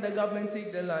doesn't the government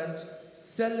take the land,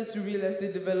 sell it to real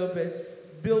estate developers,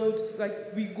 build,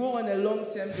 we go on a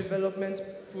long-term development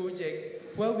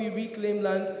project where we reclaim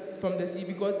land from the sea,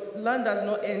 because land does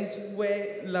not end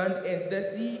where land ends. The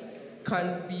sea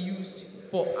can be used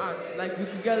for us, we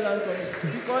could get land from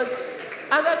it. Because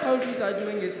other countries are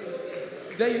doing it.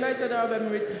 The United Arab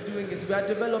Emirates is doing it. We are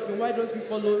developing. Why don't we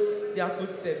follow their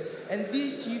footsteps? And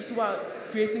these chiefs who are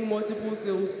creating multiple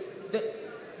sales,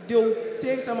 they'll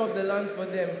save some of the land for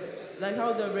them. Like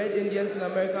how the Red Indians in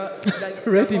America, their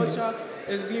culture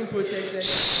is being protected.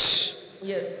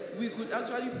 Yes, we could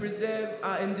actually preserve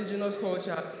our indigenous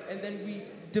culture, and then we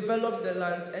develop the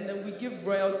lands, and then we give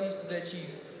royalties to the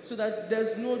chiefs, so that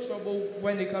there's no trouble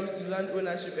when it comes to land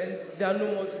ownership and there are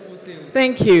no multiple sales.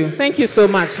 Thank you. Thank you so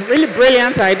much. Really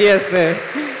brilliant ideas there.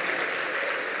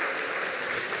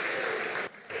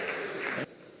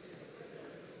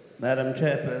 Madam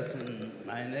Chairperson,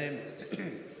 my name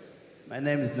My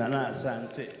name is Nana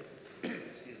Asante.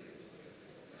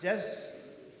 Just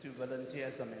to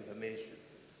volunteer some information.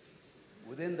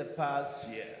 Within the past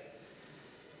year,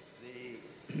 the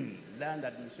land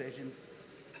administration,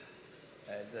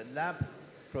 the lab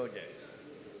project,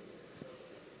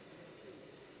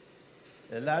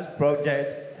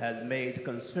 has made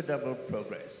considerable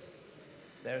progress.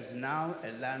 There is now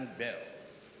a land bill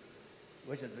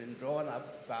which has been drawn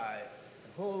up by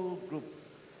a whole group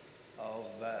of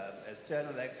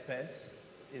external experts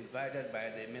invited by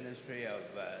the Ministry of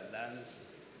Lands,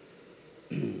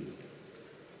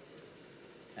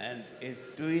 and it's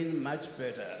doing much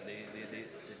better.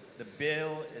 The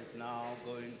bill is now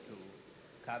going to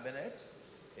Cabinet.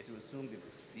 It will soon be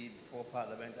before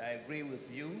Parliament. I agree with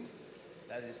you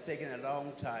that it's taken a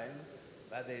long time,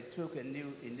 but they took a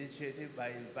new initiative by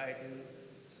inviting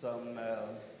some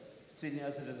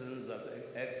senior citizens as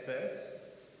experts,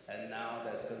 and now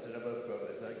there's considerable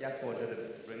progress. So I just wanted to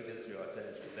bring this to your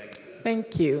attention. Thank you.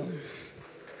 Thank you.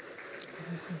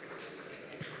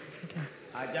 Okay.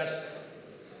 I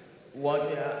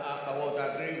would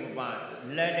agree with my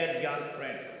learned young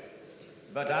friend,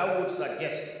 but I would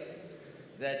suggest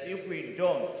that if we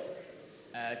don't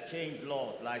change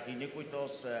laws like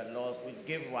iniquitous laws which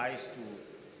give rise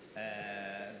to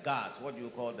guards, what do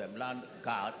you call them, land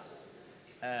guards,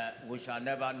 we shall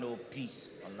never know peace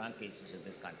on land cases in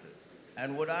this country.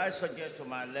 And would I suggest to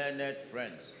my learned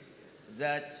friends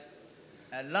that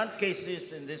land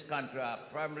cases in this country are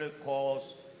primarily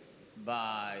caused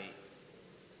by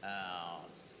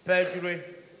perjury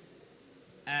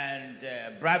and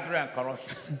bribery and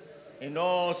corruption in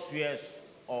all spheres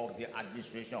of the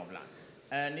administration of land.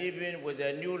 And even with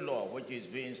the new law which is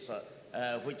being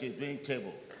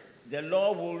tabled, the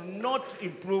law will not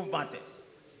improve matters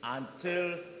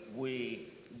until we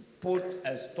put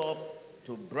a stop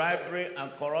to bribery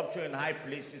and corruption in high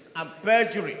places and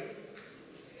perjury.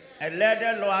 A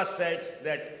learned lawyer said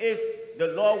that if the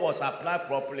law was applied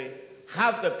properly,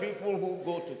 half the people who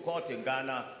go to court in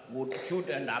Ghana should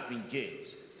end up in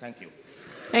jails. Thank you.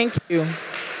 Thank you.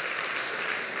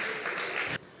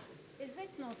 Is it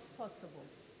not possible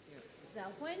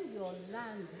that when your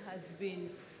land has been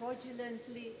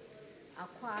fraudulently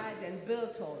acquired and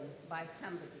built on by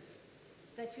somebody,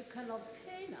 that you can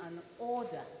obtain an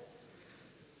order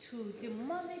to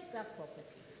demolish that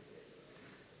property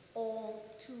or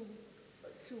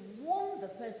to warn the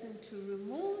person to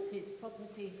remove his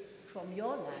property from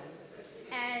your land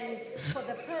and for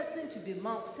the person to be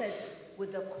mulcted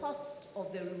with the cost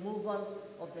of the removal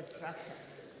of the structure?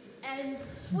 And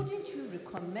wouldn't you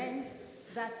recommend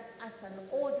that as an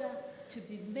order to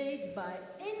be made by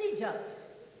any judge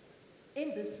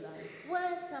in this land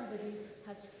where somebody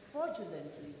has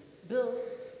fraudulently built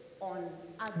on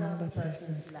other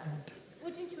person's land?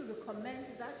 Wouldn't you recommend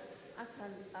that as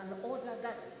an order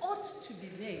that ought to be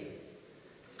made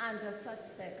under such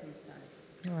circumstances?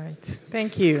 All right.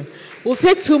 Thank you. We'll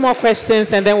take 2 more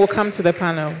questions and then we'll come to the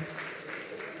panel.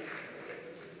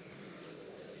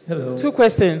 Hello. 2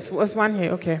 questions. What's one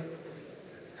here? Okay.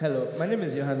 Hello. My name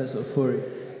is Johannes Ofori.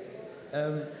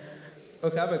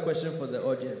 Okay, I have a question for the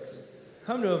audience.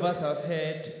 How many of us have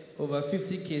heard over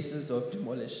 50 cases of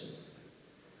demolition?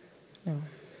 No.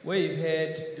 Where you've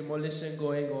heard demolition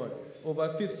going on, over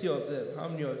 50 of them, how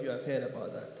many of you have heard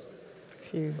about that?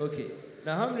 Few. Okay.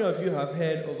 Now, how many of you have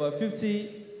heard over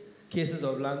 50 cases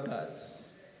of land guards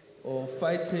or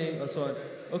fighting or so on?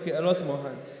 Okay, a lot more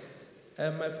hands.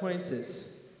 My point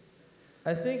is,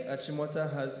 I think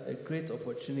Achimota has a great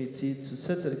opportunity to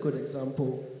set a good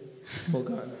example for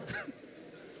Ghana.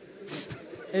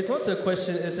 It's not a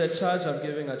question, it's a charge I'm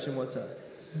giving Achimota.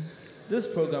 This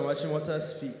program, Achimota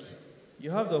Speak, you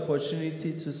have the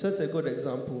opportunity to set a good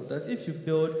example that if you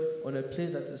build on a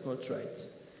place that is not right,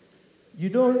 you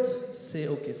don't say,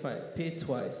 okay, fine, pay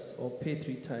twice or pay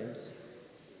 3 times.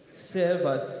 Serve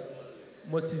as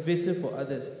motivating for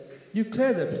others. You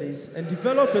clear the place and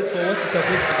develop it for what it's supposed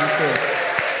to be for.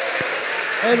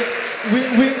 And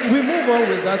we move on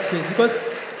with that place because,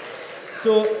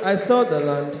 so I sell the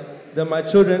land, then my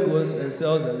children goes and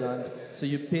sells the land, so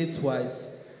you pay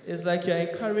twice. It's like you're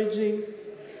encouraging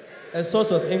a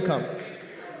source of income.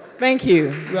 Thank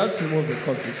you. We have to remove the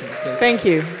competition. Thank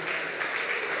you.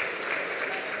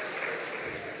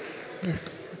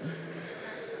 Yes.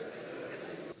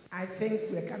 I think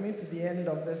we're coming to the end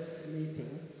of this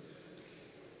meeting.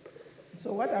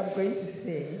 So what I'm going to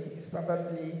say is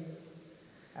probably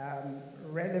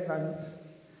relevant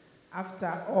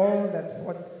after all that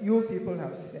what you people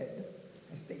have said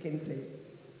has taken place.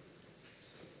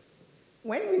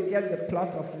 When we get the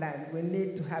plot of land, we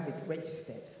need to have it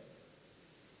registered.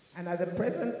 And at the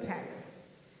present time,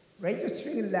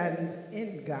 registering land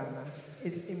in Ghana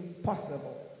is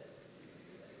impossible.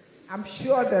 I'm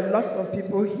sure there are lots of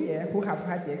people here who have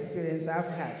had the experience I've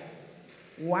had.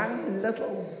 One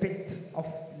little bit of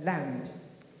land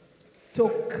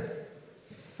took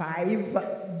 5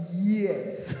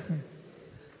 years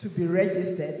to be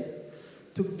registered,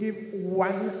 to give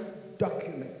one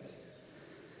document.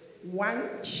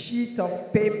 One sheet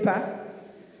of paper,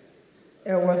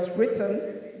 it was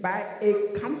written by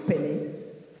a company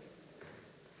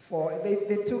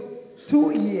they took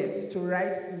 2 years to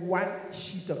write one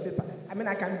sheet of paper. I mean,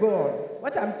 I can go on.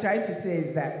 What I'm trying to say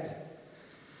is that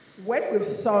when we've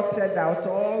sorted out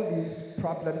all these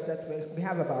problems that we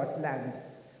have about land,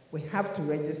 we have to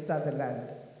register the land.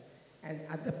 And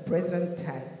at the present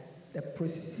time, the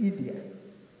procedure,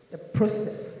 the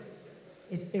process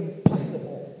is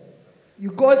impossible.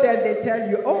 You go there, they tell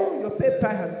you, oh, your paper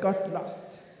has got lost.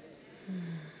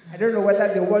 I don't know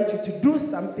whether they want you to do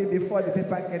something before the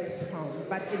paper gets found,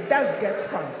 but it does get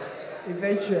found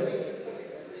eventually.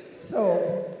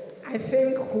 So I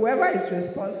think whoever is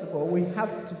responsible, we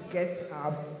have to get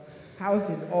our house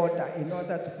in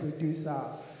order to produce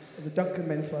the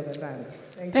documents for the land.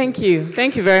 Thank you.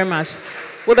 Thank you very much.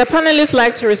 Would the panelists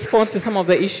like to respond to some of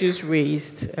the issues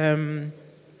raised?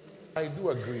 I do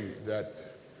agree that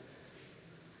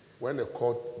when a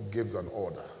court gives an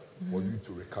order for you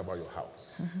to recover your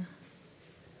house,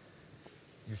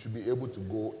 you should be able to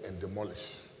go and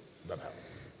demolish that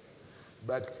house.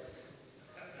 But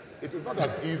it is not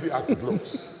as easy as it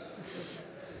looks.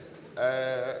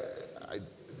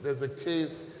 There's a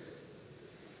case,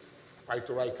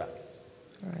 Faitoraika.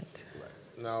 Right.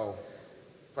 Now,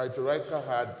 Faitoraika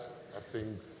had, I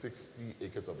think, 60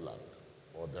 acres of land,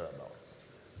 or thereabouts.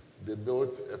 They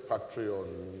built a factory on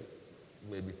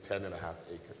maybe 10.5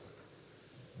 acres.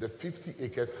 The 50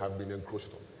 acres have been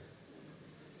encroached on.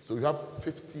 So you have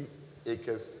 50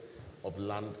 acres of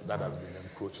land that has been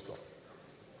encroached on.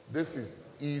 This is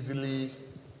easily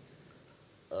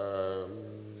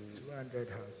 200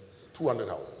 houses. 200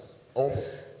 houses, or more.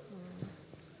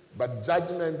 But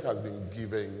judgment has been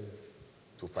given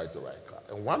to Faitoraika,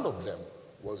 and one of them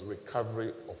was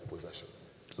recovery of possession.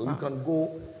 So you can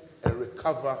go and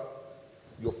recover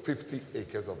your 50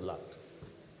 acres of land.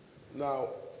 Now,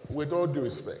 with all due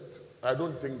respect, I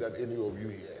don't think that any of you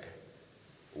here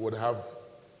would have,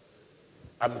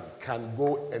 can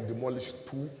go and demolish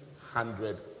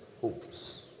 200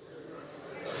 homes.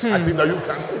 I think that you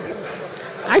can.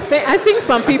 I think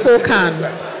some people can.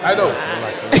 I know.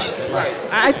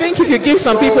 I think if you give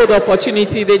some people the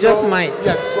opportunity, they just might.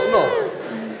 Yes,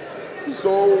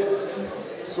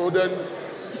 so then,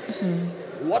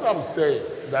 what I'm saying,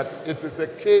 that it is a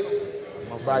case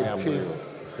by case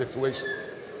situation.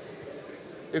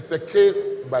 It's a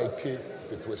case by case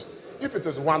situation. If it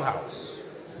is one house,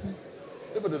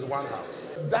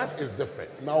 that is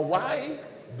different. Now, why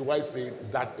do I say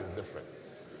that is different?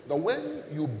 Now, when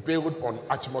you build on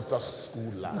Achimota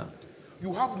school land,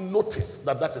 you have noticed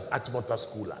that that is Achimota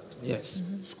school land.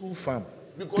 Yes. School farm.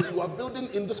 Because you are building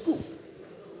in the school.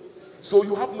 So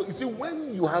you have, you see,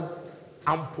 when you have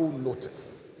ample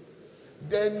notice,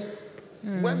 then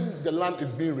when the land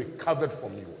is being recovered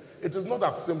from you, it is not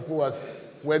as simple as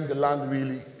when the land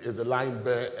really is lying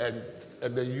bare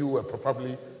and then you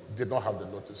probably did not have the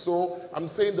notice. So I'm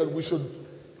saying that we should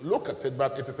look at it,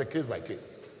 but it is a case by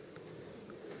case.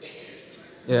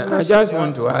 Yeah, I just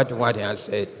want to add to what he has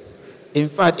said. In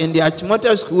fact, in the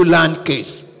Achimota school land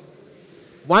case,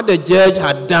 what the judge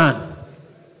had done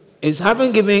is,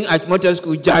 having given Achimota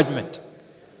school judgment,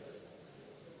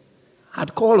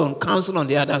 had called on counsel on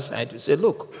the other side to say,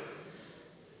 look,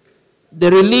 the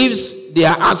reliefs they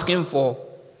are asking for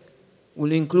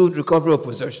will include recovery of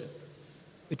possession.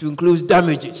 It will include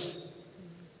damages.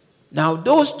 Now,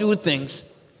 those two things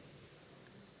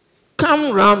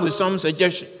come round with some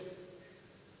suggestion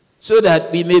so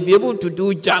that we may be able to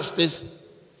do justice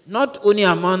not only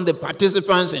among the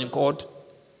participants in court,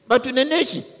 but to the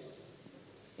nation.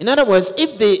 In other words,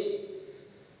 if the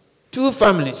two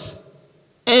families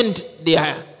and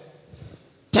their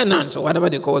tenants, or whatever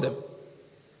they call them,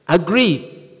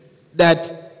 agree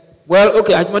that, well,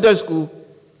 okay, Achimota school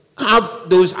have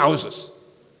those houses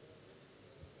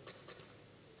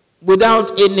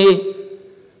without any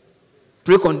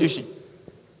precondition,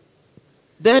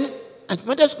 then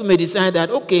Achimota school may decide that,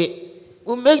 okay,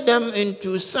 we'll make them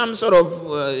into some sort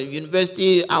of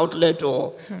university outlet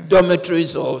or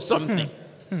dormitories or something.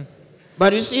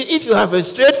 But you see, if you have a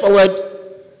straightforward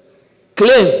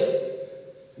claim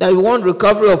that you want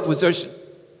recovery of possession,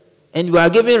 and you are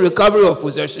giving recovery of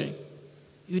possession,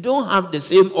 you don't have the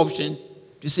same option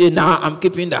to say, now I'm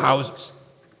keeping the houses.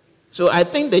 So I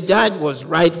think the judge was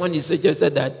right when he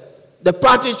suggested that the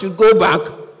party should go back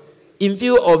in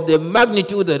view of the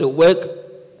magnitude of the work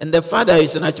and the fact that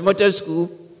it's an Achimota school,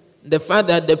 the fact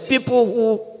that the people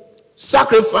who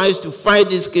sacrificed to fight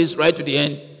this case right to the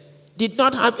end did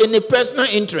not have any personal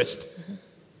interest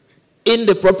in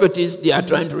the properties they are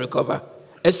trying to recover,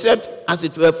 except, as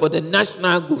it were, for the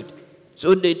national good.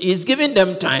 So he's giving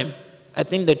them time. I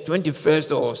think the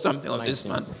 21st or something of this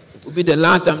month will be the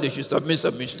last time they should submit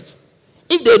submissions.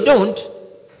 If they don't,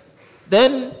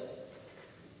 then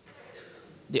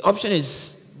the option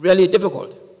is really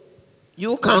difficult.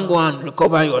 You can't go and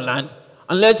recover your land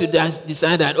unless you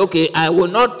decide that, okay, I will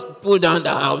not pull down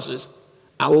the houses.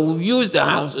 I will use the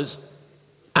houses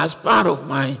as part of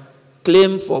my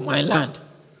claim for my land.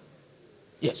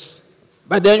 Yes.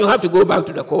 But then you have to go back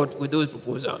to the court with those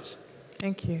proposals.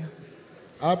 Thank you.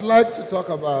 I'd like to talk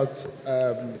about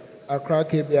Accra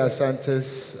KB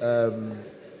Asante's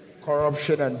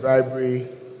corruption and bribery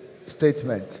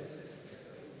statement.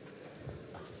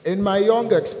 In my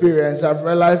young experience, I've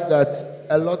realized that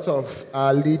a lot of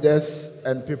our leaders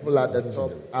and people at the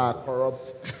top are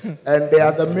corrupt, and they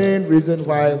are the main reason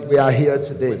why we are here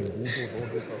today.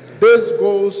 This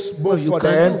goes both for the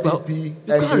NPP and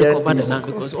the NDC.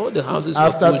 Because all the houses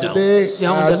after today, I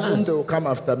assume they will come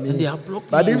after me.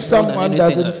 But if someone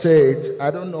doesn't say it,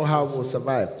 I don't know how we'll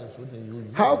survive.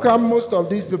 How come most of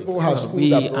these people have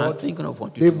schooled abroad?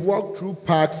 They've walked through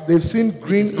parks, they've seen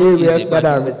green areas that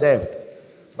are reserved.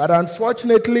 But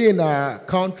unfortunately in our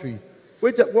country,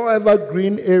 whatever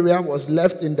green area was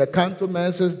left in the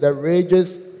cantonments, the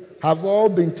ranges, have all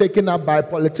been taken up by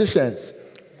politicians.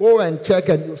 Go and check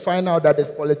and you'll find out that it's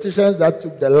politicians that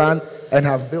took the land and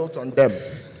have built on them.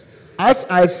 As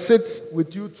I sit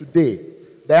with you today,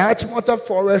 the Achimota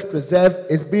Forest Reserve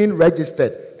is being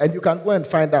registered, and you can go and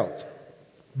find out,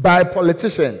 by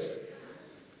politicians.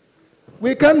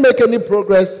 We can't make any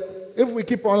progress if we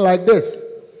keep on like this.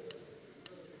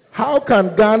 How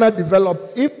can Ghana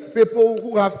develop if people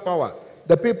who have power,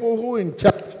 the people who are in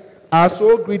charge, are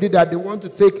so greedy that they want to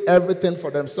take everything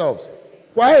for themselves?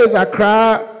 Why is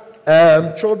Accra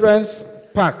Children's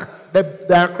Park, the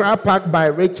Accra Park by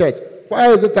Richard, why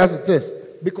is it as it is?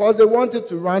 Because they want it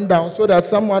to run down so that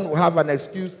someone will have an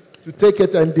excuse to take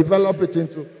it and develop it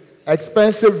into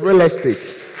expensive real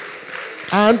estate.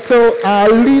 Until our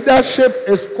leadership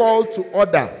is called to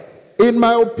order, in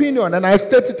my opinion, and I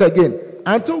state it again,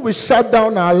 until we shut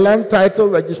down our land title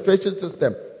registration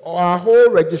system or our whole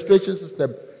registration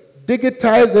system,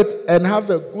 digitize it and have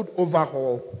a good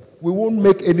overhaul, we won't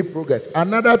make any progress.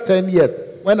 Another 10 years,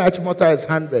 when Achimota is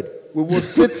 100, we will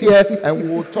sit here and we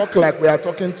will talk like we are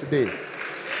talking today.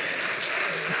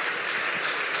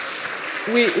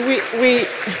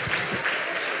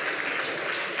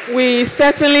 We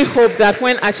certainly hope that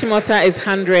when Achimota is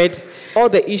 100, all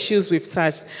the issues we've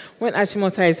touched, when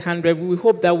Achimota is 100, we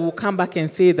hope that we'll come back and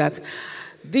say that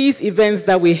these events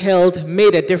that we held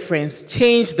made a difference,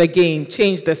 changed the game,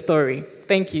 changed the story.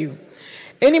 Thank you.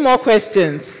 Any more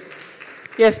questions?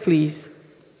 Yes, please.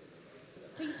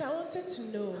 Please, I wanted to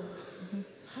know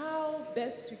how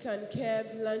best we can curb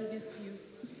land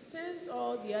disputes, since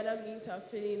all the other means are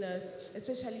failing us,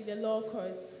 especially the law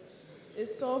courts.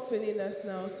 It's all failing us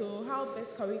now, so how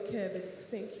best can we curb it?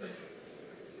 Thank you.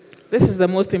 This is the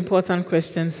most important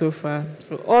question so far.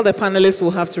 So all the panelists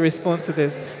will have to respond to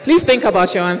this. Please think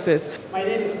about your answers. My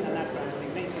name is Nana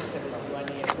Granting, 1971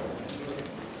 year.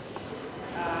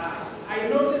 I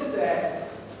noticed that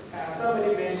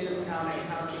somebody mentioned town and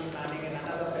county planning, and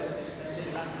another person is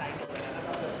mentioning land title, and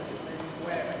another person is mentioning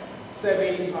where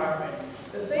survey department.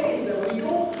 The thing is that we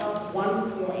don't have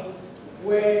one point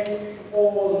where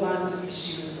all land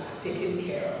issues are taken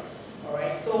care of. All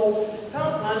right, so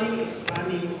town planning is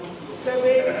planning,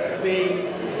 survey is surveying,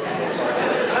 and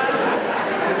land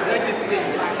is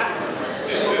registering by hand.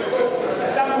 So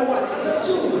that's number one. Number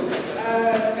two,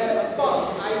 of course,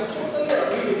 I totally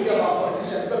agree with you about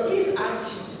politicians, but please add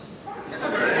chiefs.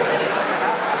 And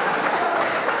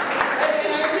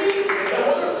I think the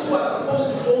ones who are supposed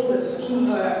to hold the stool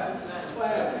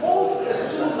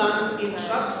land in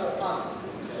trust for us,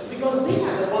 because they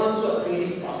are the ones who are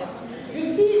creating something. You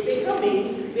see, they come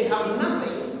in, they have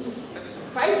nothing.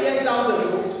 5 years down the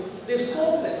road, they've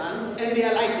sold the lands, and they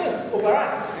are like this over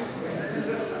us.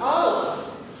 All of us.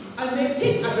 And they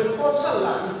take agricultural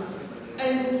lands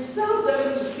and sell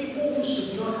them to people who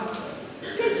should not have them.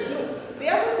 Look, the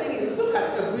other thing is, look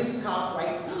at the risk card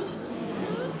right now.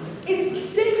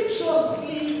 It's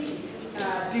dangerously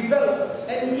developed,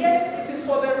 and yet it is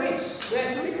for the rich.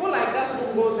 There are people like that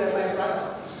who go there, my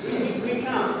brother. We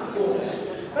can't go there.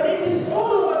 But it is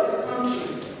all over the country.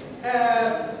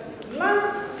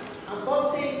 Lands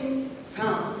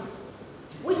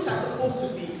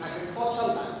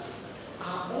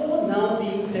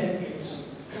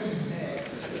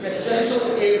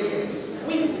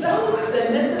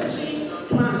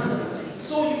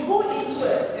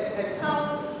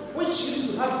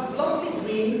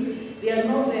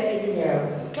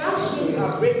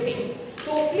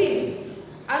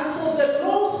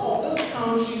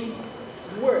township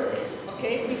work.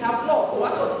 Okay, we have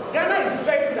laws. So Ghana is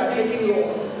very good at making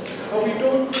laws, but we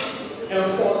don't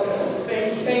enforce them.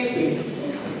 Thank you.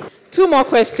 2 more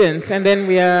questions, and then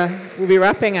we'll be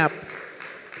wrapping up.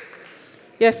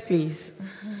 Yes, please.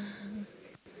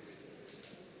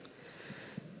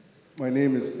 My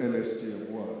name is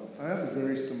Duah. I have a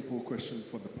very simple question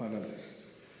for the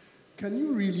panelists. Can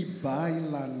you really buy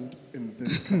land in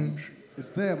this country?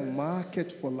 Is there a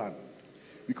market for land?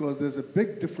 Because there's a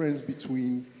big difference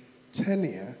between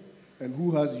tenure and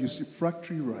who has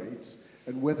usufructory rights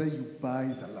and whether you buy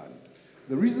the land.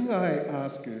 The reason I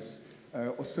ask is,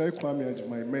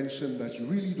 Osei-Kwame mentioned that you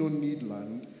really don't need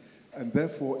land, and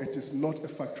therefore it is not a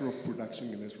factor of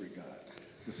production in this regard.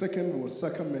 The second was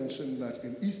Saka mentioned that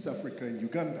in East Africa, in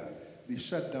Uganda, they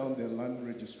shut down their land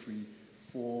registry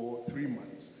for 3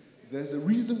 months. There's a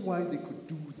reason why they could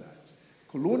do that.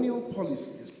 Colonial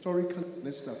policy, historically in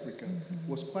East Africa,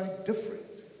 was quite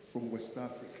different from West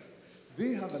Africa.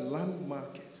 They have a land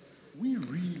market. We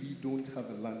really don't have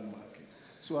a land market.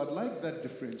 So I'd like that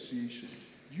differentiation.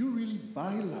 You really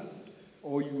buy land,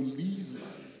 or you lease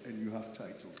land, and you have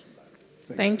title to land.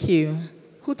 Thank you.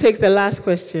 Who takes the last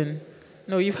question?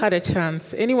 No, you've had a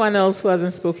chance. Anyone else who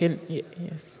hasn't spoken?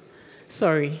 Yes.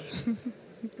 Sorry.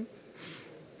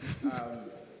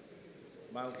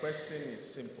 My question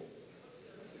is simple.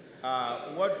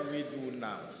 What do we do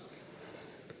now?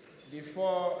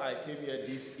 Before I came here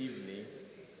this evening,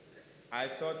 I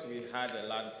thought we had a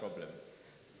land problem.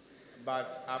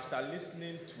 But after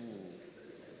listening to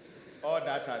all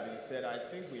that has been said, I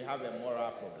think we have a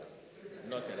moral problem,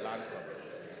 not a land problem.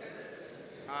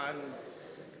 And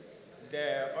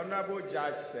the Honorable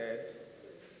Judge said,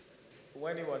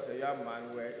 when he was a young man,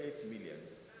 we were 8 million.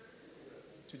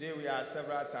 Today we are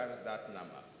several times that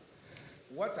number.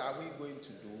 What are we going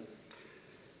to do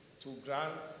to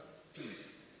grant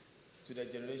peace to the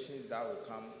generations that will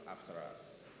come after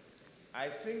us? I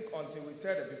think until we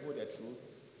tell the people the truth,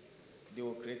 they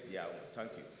will create their own.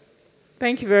 Thank you.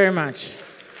 Thank you very much.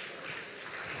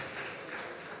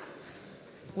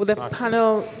 Will the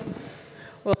panel...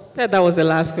 Well, that was the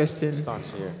last question. Start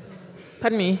here.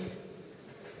 Pardon me?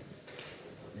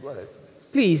 Go ahead.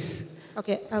 Please.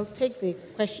 Okay, I'll take the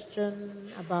question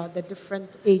about the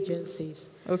different agencies.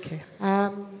 Okay.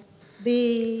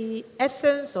 The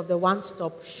essence of the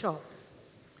one-stop shop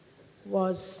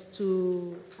was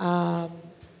to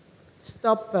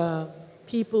stop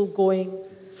people going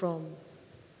from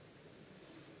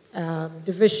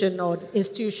division or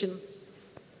institution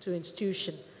to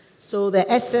institution. So the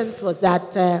essence was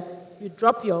that you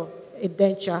drop your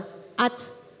indenture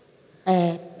at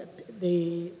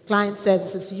the client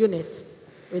services unit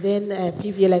within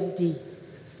PVLMD,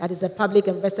 that is the Public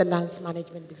Investor Lands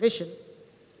Management Division.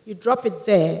 You drop it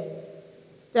there.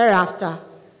 Thereafter,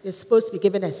 you're supposed to be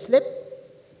given a slip.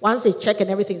 Once they check and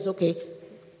everything's okay,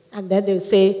 and then they'll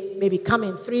say, maybe come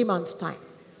in 3 months' time.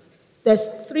 There's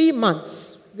 3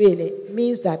 months, really,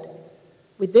 means that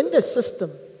within the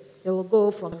system, they will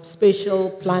go from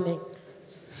spatial planning.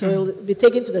 So it will be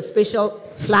taken to the spatial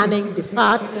planning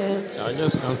department. I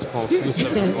just can't confuse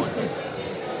everyone.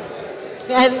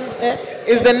 And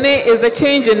is the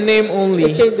change in name only?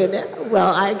 The change in name,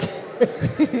 well,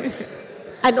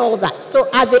 and all that. So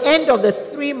at the end of the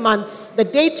 3 months, the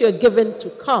date you're given to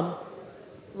come,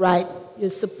 right, you're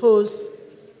supposed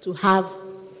to have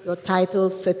your title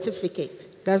certificate.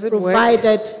 Does it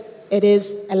provided work? It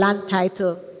is a land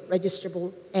title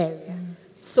registrable area.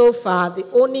 So far, the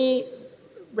only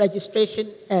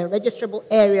registrable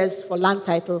areas for land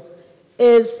title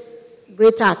is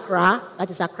Greater Accra, that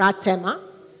is Accra Tema,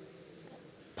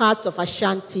 parts of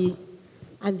Ashanti,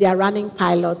 and they are running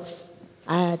pilots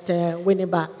at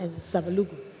Winneba and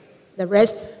Savalugu. The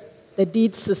rest, the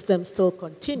deed system still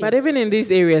continues. But even in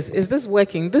these areas, is this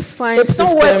working? This fine it's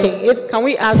system, not working. Can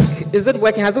we ask, is it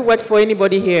working? Has it worked for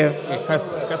anybody here?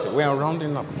 Kathy, we are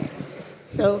rounding up.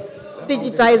 So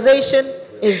digitization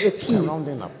is the key. We are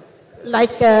rounding up.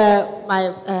 Like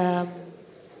my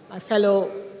fellow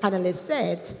panelist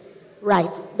said,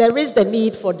 right, there is the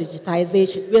need for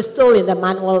digitization. We're still in the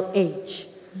manual age.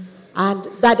 And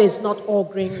that is not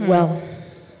auguring well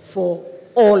for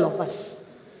all of us,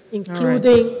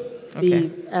 including the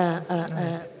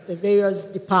various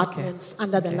departments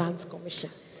under the Lands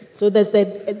Commission. So there's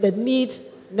the need,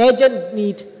 an urgent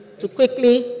need to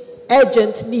quickly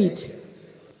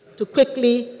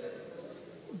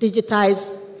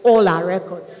digitize all our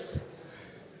records.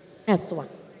 That's one.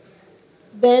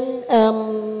 Then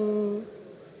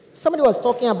somebody was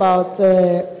talking about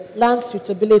land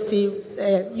suitability,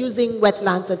 using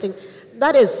wetlands and things.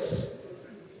 That is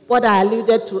what I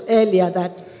alluded to earlier,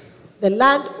 that the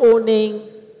land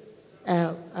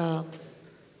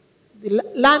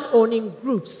owning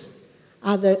groups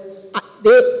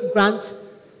they grant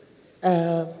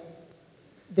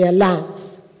their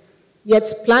lands, yet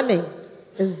planning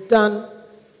is done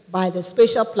by the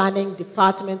Spatial Planning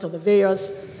Department of the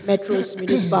various metros,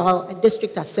 municipal, and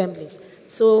district assemblies.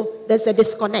 So there's a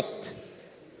disconnect.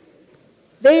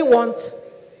 They want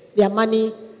their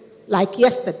money like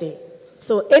yesterday.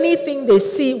 So anything they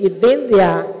see within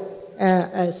their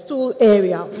stool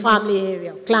area, family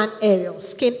area, clan area,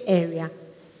 skin area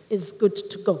is good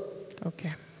to go.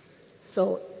 Okay.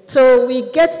 So till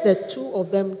we get the two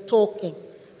of them talking,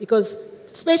 because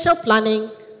spatial planning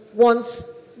wants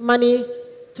money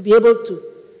to be able to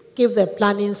give the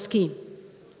planning scheme.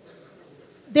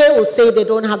 They will say they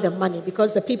don't have the money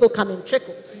because the people come in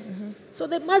trickles. Mm-hmm. So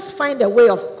they must find a way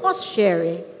of cost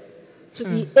sharing to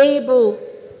be able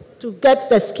to get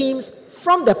the schemes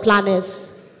from the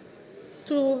planners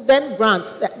to then grant.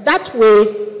 That way,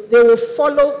 they will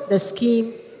follow the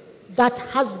scheme that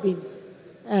has been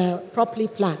properly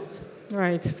planned.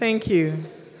 Right, thank you.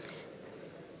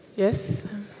 Yes?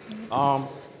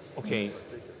 Okay.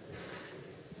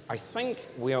 I think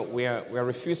we are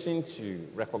refusing to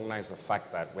recognize the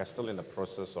fact that we're still in the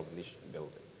process of nation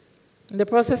building. In the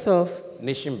process of?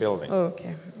 Nation building. Oh,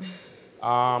 okay.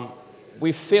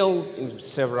 We failed in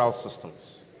several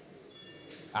systems.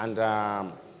 And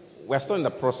we're still in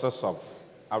the process of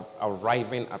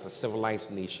arriving at a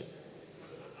civilized nation.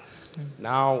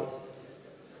 Now,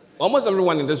 almost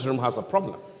everyone in this room has a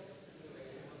problem.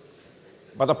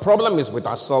 But the problem is with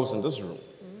ourselves in this room.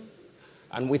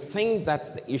 And we think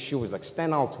that the issue is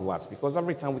external to us because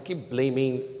every time we keep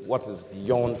blaming what is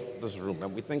beyond this room,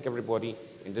 and we think everybody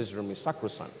in this room is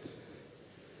sacrosanct.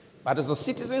 But it's the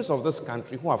citizens of this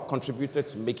country who have contributed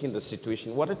to making the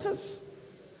situation what it is.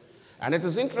 And it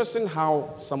is interesting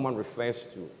how someone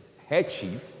refers to her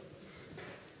chief,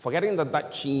 forgetting that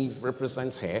that chief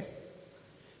represents her,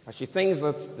 but she thinks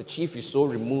that the chief is so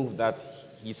removed that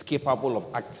he's capable of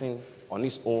acting on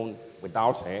his own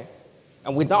without her.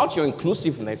 And without your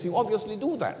inclusiveness, you obviously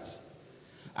do that.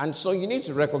 And so you need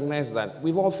to recognize that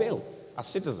we've all failed as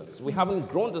citizens. We haven't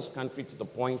grown this country to the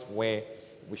point where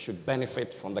we should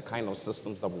benefit from the kind of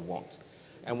systems that we want.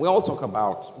 And we all talk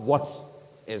about what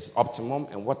is optimum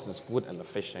and what is good and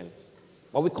efficient.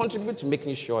 But we contribute to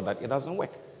making sure that it doesn't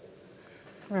work.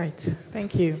 Right.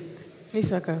 Thank you. Ms.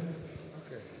 Saka.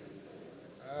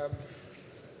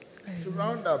 Okay. To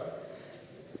round up,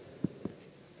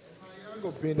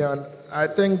 opinion, I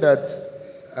think that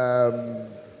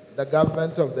the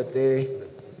government of the day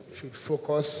should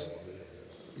focus.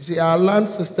 You see, our land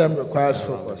system requires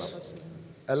focus,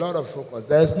 a lot of focus.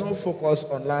 There's no focus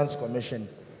on lands commission.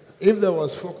 If there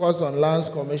was focus on lands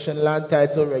commission, land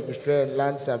title registry, and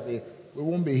land survey, we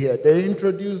won't be here. They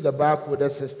introduced the barcode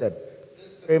system.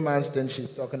 This 3 months thing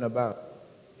she's talking about.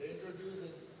 They introduced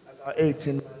it about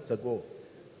 18 months ago.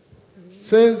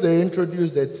 Since they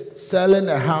introduced it, selling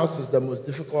a house is the most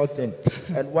difficult thing,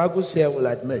 and Wagus here will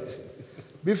admit.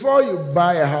 Before you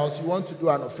buy a house, you want to do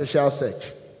an official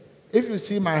search. If you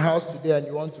see my house today and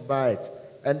you want to buy it,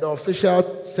 and the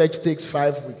official search takes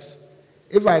 5 weeks,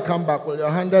 if I come back, will your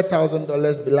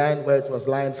 $100,000 be lying where it was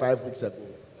lying 5 weeks ago?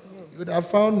 You would have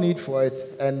found need for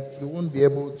it, and you wouldn't be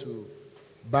able to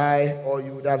buy, or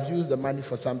you would have used the money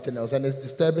for something else. And it's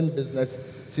disturbing business,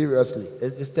 seriously.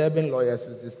 It's disturbing lawyers,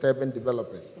 it's disturbing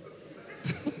developers.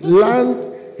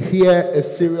 Land here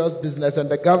is serious business, and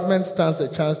the government stands a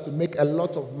chance to make a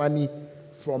lot of money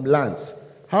from lands.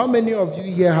 How many of you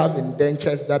here have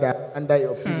indentures that are under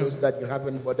your pillows that you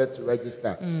haven't bothered to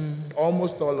register?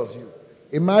 Almost all of you.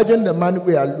 Imagine the money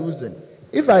we are losing.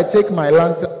 If I take my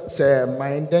land,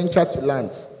 my indenture to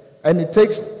lands, and it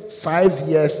takes 5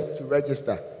 years to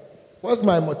register, what's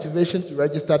my motivation to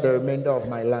register the remainder of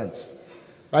my lands?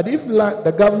 But if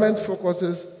the government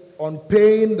focuses on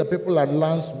paying the people at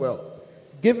lands well,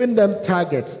 giving them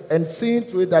targets, and seeing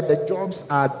to it that the jobs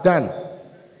are done,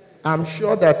 I'm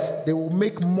sure that they will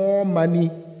make more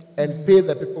money and pay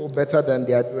the people better than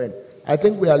they are doing. I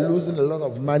think we are losing a lot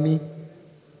of money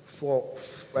for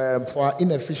our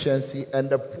inefficiency and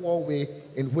the poor way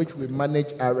in which we manage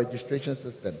our registration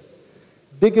system.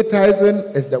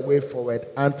 Digitizing is the way forward.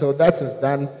 Until that is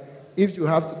done, if you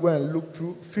have to go and look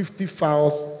through 50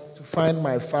 files to find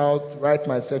my file, to write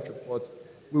my search report,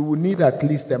 we will need at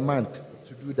least a month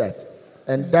to do that.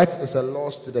 And that is a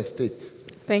loss to the state.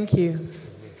 Thank you.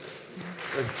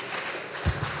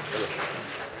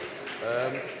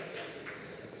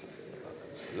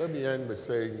 Let me end by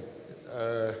saying,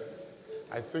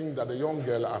 I think that the young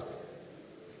girl asked.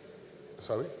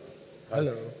 Sorry?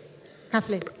 Hello.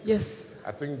 Kathleen. Yes.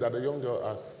 I think that the young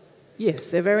girl asked.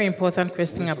 Yes, a very important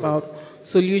question about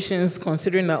solutions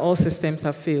considering that all systems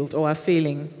have failed or are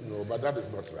failing. No, but that is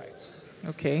not right.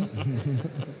 Okay.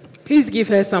 Please give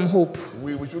her some hope.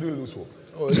 We shouldn't lose hope.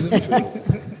 Oh, isn't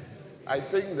true? I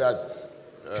think that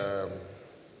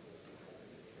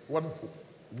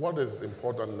what is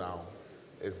important now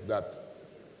is that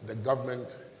the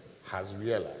government has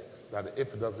realized that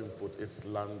if it doesn't put its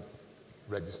land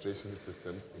registration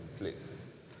systems in place,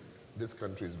 this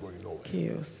country is going nowhere.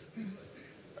 Chaos.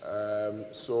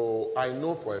 So I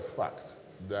know for a fact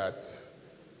that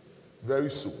very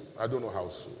soon, I don't know how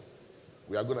soon,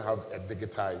 we are going to have a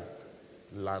digitized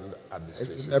land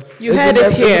administration. You heard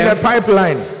it here. In the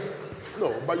pipeline.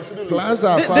 No, but you shouldn't plans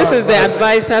are far This is the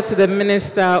advisor to the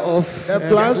Minister of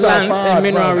Lands and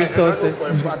Mineral Resources.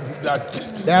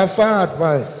 They are far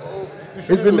advanced.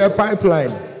 It's in the pipeline.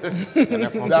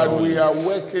 That we are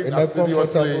working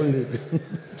assiduously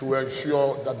to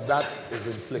ensure that that is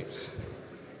in place.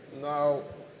 Now,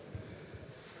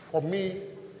 for me,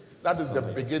 that is the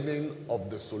beginning of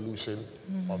the solution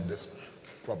of this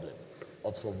problem,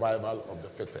 of survival of the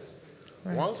fittest.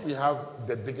 Right. Once we have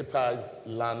the digitized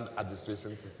land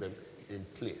administration system in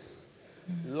place,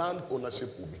 land ownership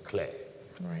will be clear.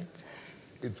 Right.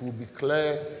 It will be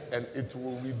clear and it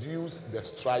will reduce the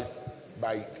strife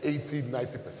by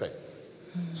 80-90%.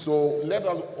 So let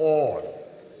us all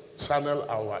channel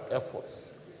our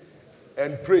efforts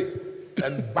and pray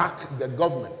and back the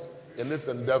government in its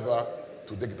endeavor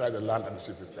to digitize the land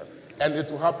administration system. And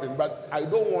it will happen, but I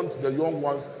don't want the young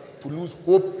ones to lose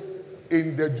hope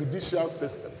in the judicial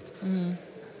system.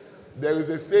 There is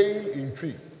a saying in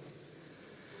Tree.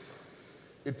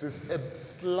 It is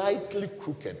slightly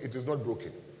crooked. It is not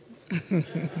broken.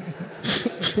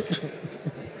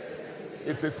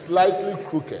 It is slightly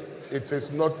crooked. It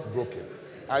is not broken.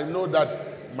 I know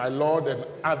that my Lord and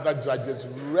other judges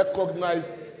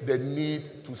recognize the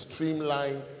need to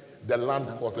streamline the land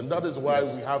courts. And that is why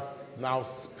we have now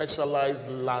specialized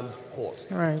land courts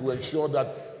to ensure that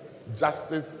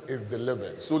justice is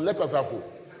delivered. So let us have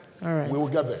hope. All right. We will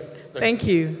get there. Thank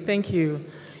you. Thank you.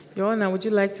 Your Honor, would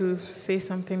you like to say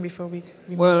something before we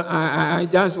Well, I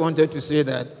just wanted to say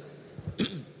that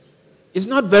it's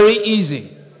not very easy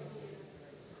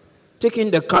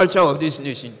taking the culture of this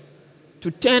nation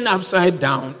to turn upside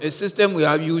down a system we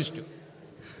are used to.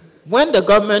 When the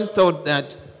government thought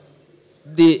that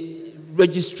the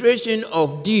registration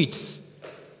of deeds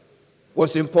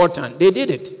was important, they did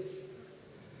it.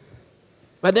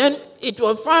 But then it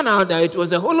was found out that it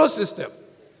was a hollow system.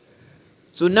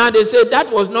 So now they say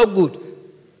that was not good.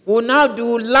 We'll now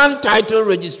do land title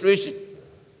registration.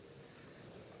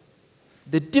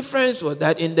 The difference was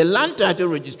that in the land title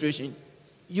registration,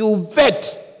 you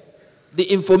vet the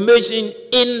information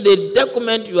in the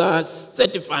document you are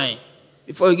certifying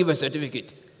before you give a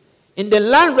certificate. In the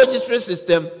land registry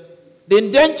system, the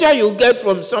indenture you get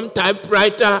from some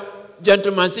typewriter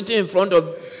gentleman sitting in front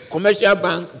of commercial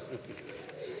bank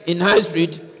in High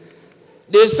Street,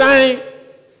 they sign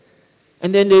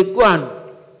and then they go and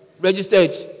register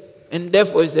it. And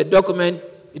therefore it's a document,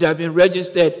 it has been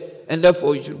registered, and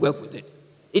therefore you should work with it.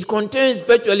 It contains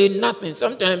virtually nothing.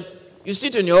 Sometimes you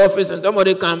sit in your office and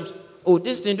somebody comes, oh,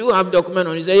 this thing, do you have document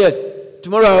on it? You say, yes,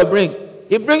 tomorrow I'll bring.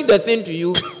 He brings the thing to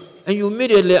you, and you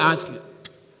immediately ask you,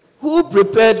 who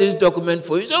prepared this document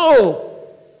for you? You say, oh,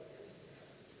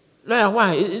 lawyer,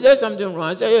 why? Is there something wrong?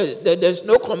 I say, yes, there's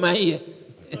no comma here.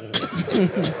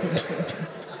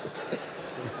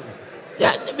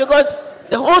 Yeah, because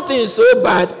the whole thing is so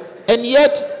bad, and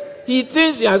yet he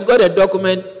thinks he has got a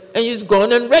document, and he's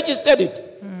gone and registered it.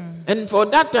 And for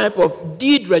that type of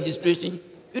deed registration,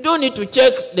 you don't need to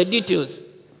check the details.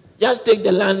 Just take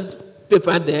the land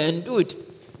paper there and do it.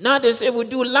 Now they say we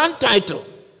do land title.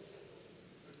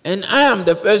 And I am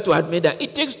the first to admit that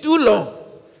it takes too long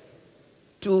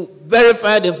to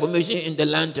verify the information in the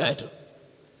land title.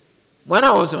 When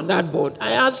I was on that board,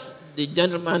 I asked the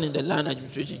gentleman in the land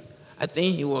administration, I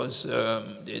think he was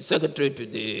the secretary to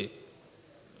the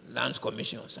Lands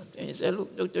Commission or something. He said,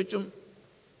 look, Dr. Twum,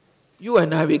 you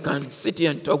and I, we can sit here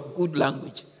and talk good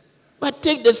language. But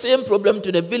take the same problem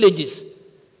to the villages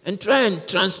and try and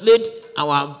translate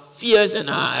our fears and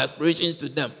our aspirations to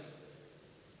them.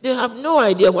 They have no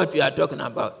idea what we are talking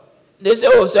about. They say,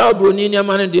 oh, Sowah Bruninia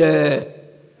man,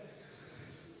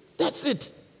 that's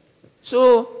it.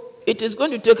 So it is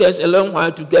going to take us a long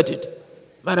while to get it.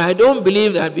 But I don't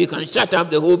believe that we can shut up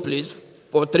the whole place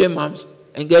for 3 months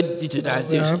and get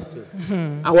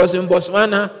digitization. I was in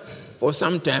Botswana for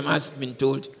some time, as been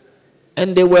told,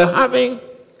 and they were having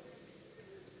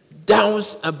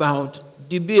doubts about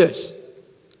De Beers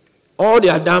all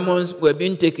their diamonds were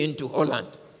being taken to Holland.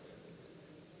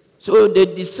 So they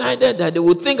decided that they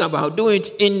would think about doing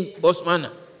it in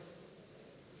Botswana.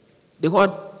 They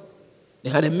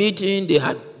had a meeting, they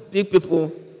had big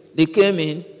people, they came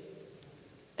in,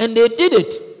 and they did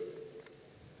it.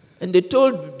 And they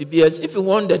told the BS, if you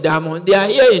want the diamonds, they are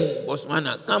here in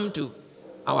Botswana, come to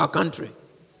our country.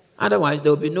 Otherwise,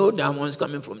 there will be no diamonds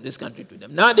coming from this country to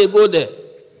them. Now they go there.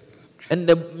 And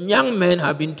the young men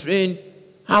have been trained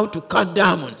how to cut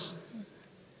diamonds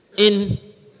in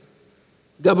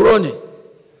Gaborone.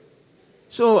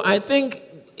 So I think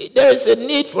there is a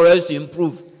need for us to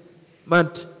improve.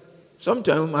 But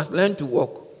sometimes we must learn to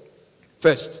walk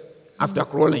first, after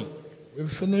crawling. We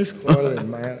finished crawling,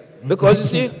 man.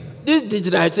 Because you see, this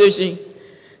digitalization,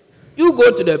 you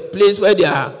go to the place where they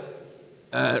are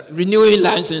renewing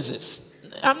licenses.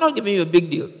 I'm not giving you a big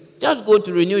deal. Just go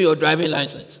to renew your driving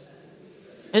license.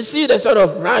 And see the sort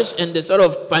of rush and the sort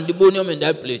of pandemonium in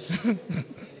that place.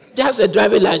 Just a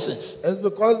driving license. It's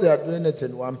because they are doing it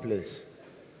in one place.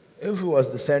 If it was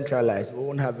decentralized, we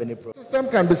won't have any problem. The system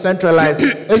can be centralized.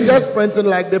 It's just printing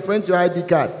like they print your ID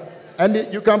card.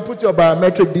 And you can put your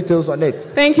biometric details on it.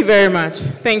 Thank you very much.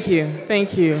 Thank you.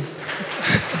 Thank you.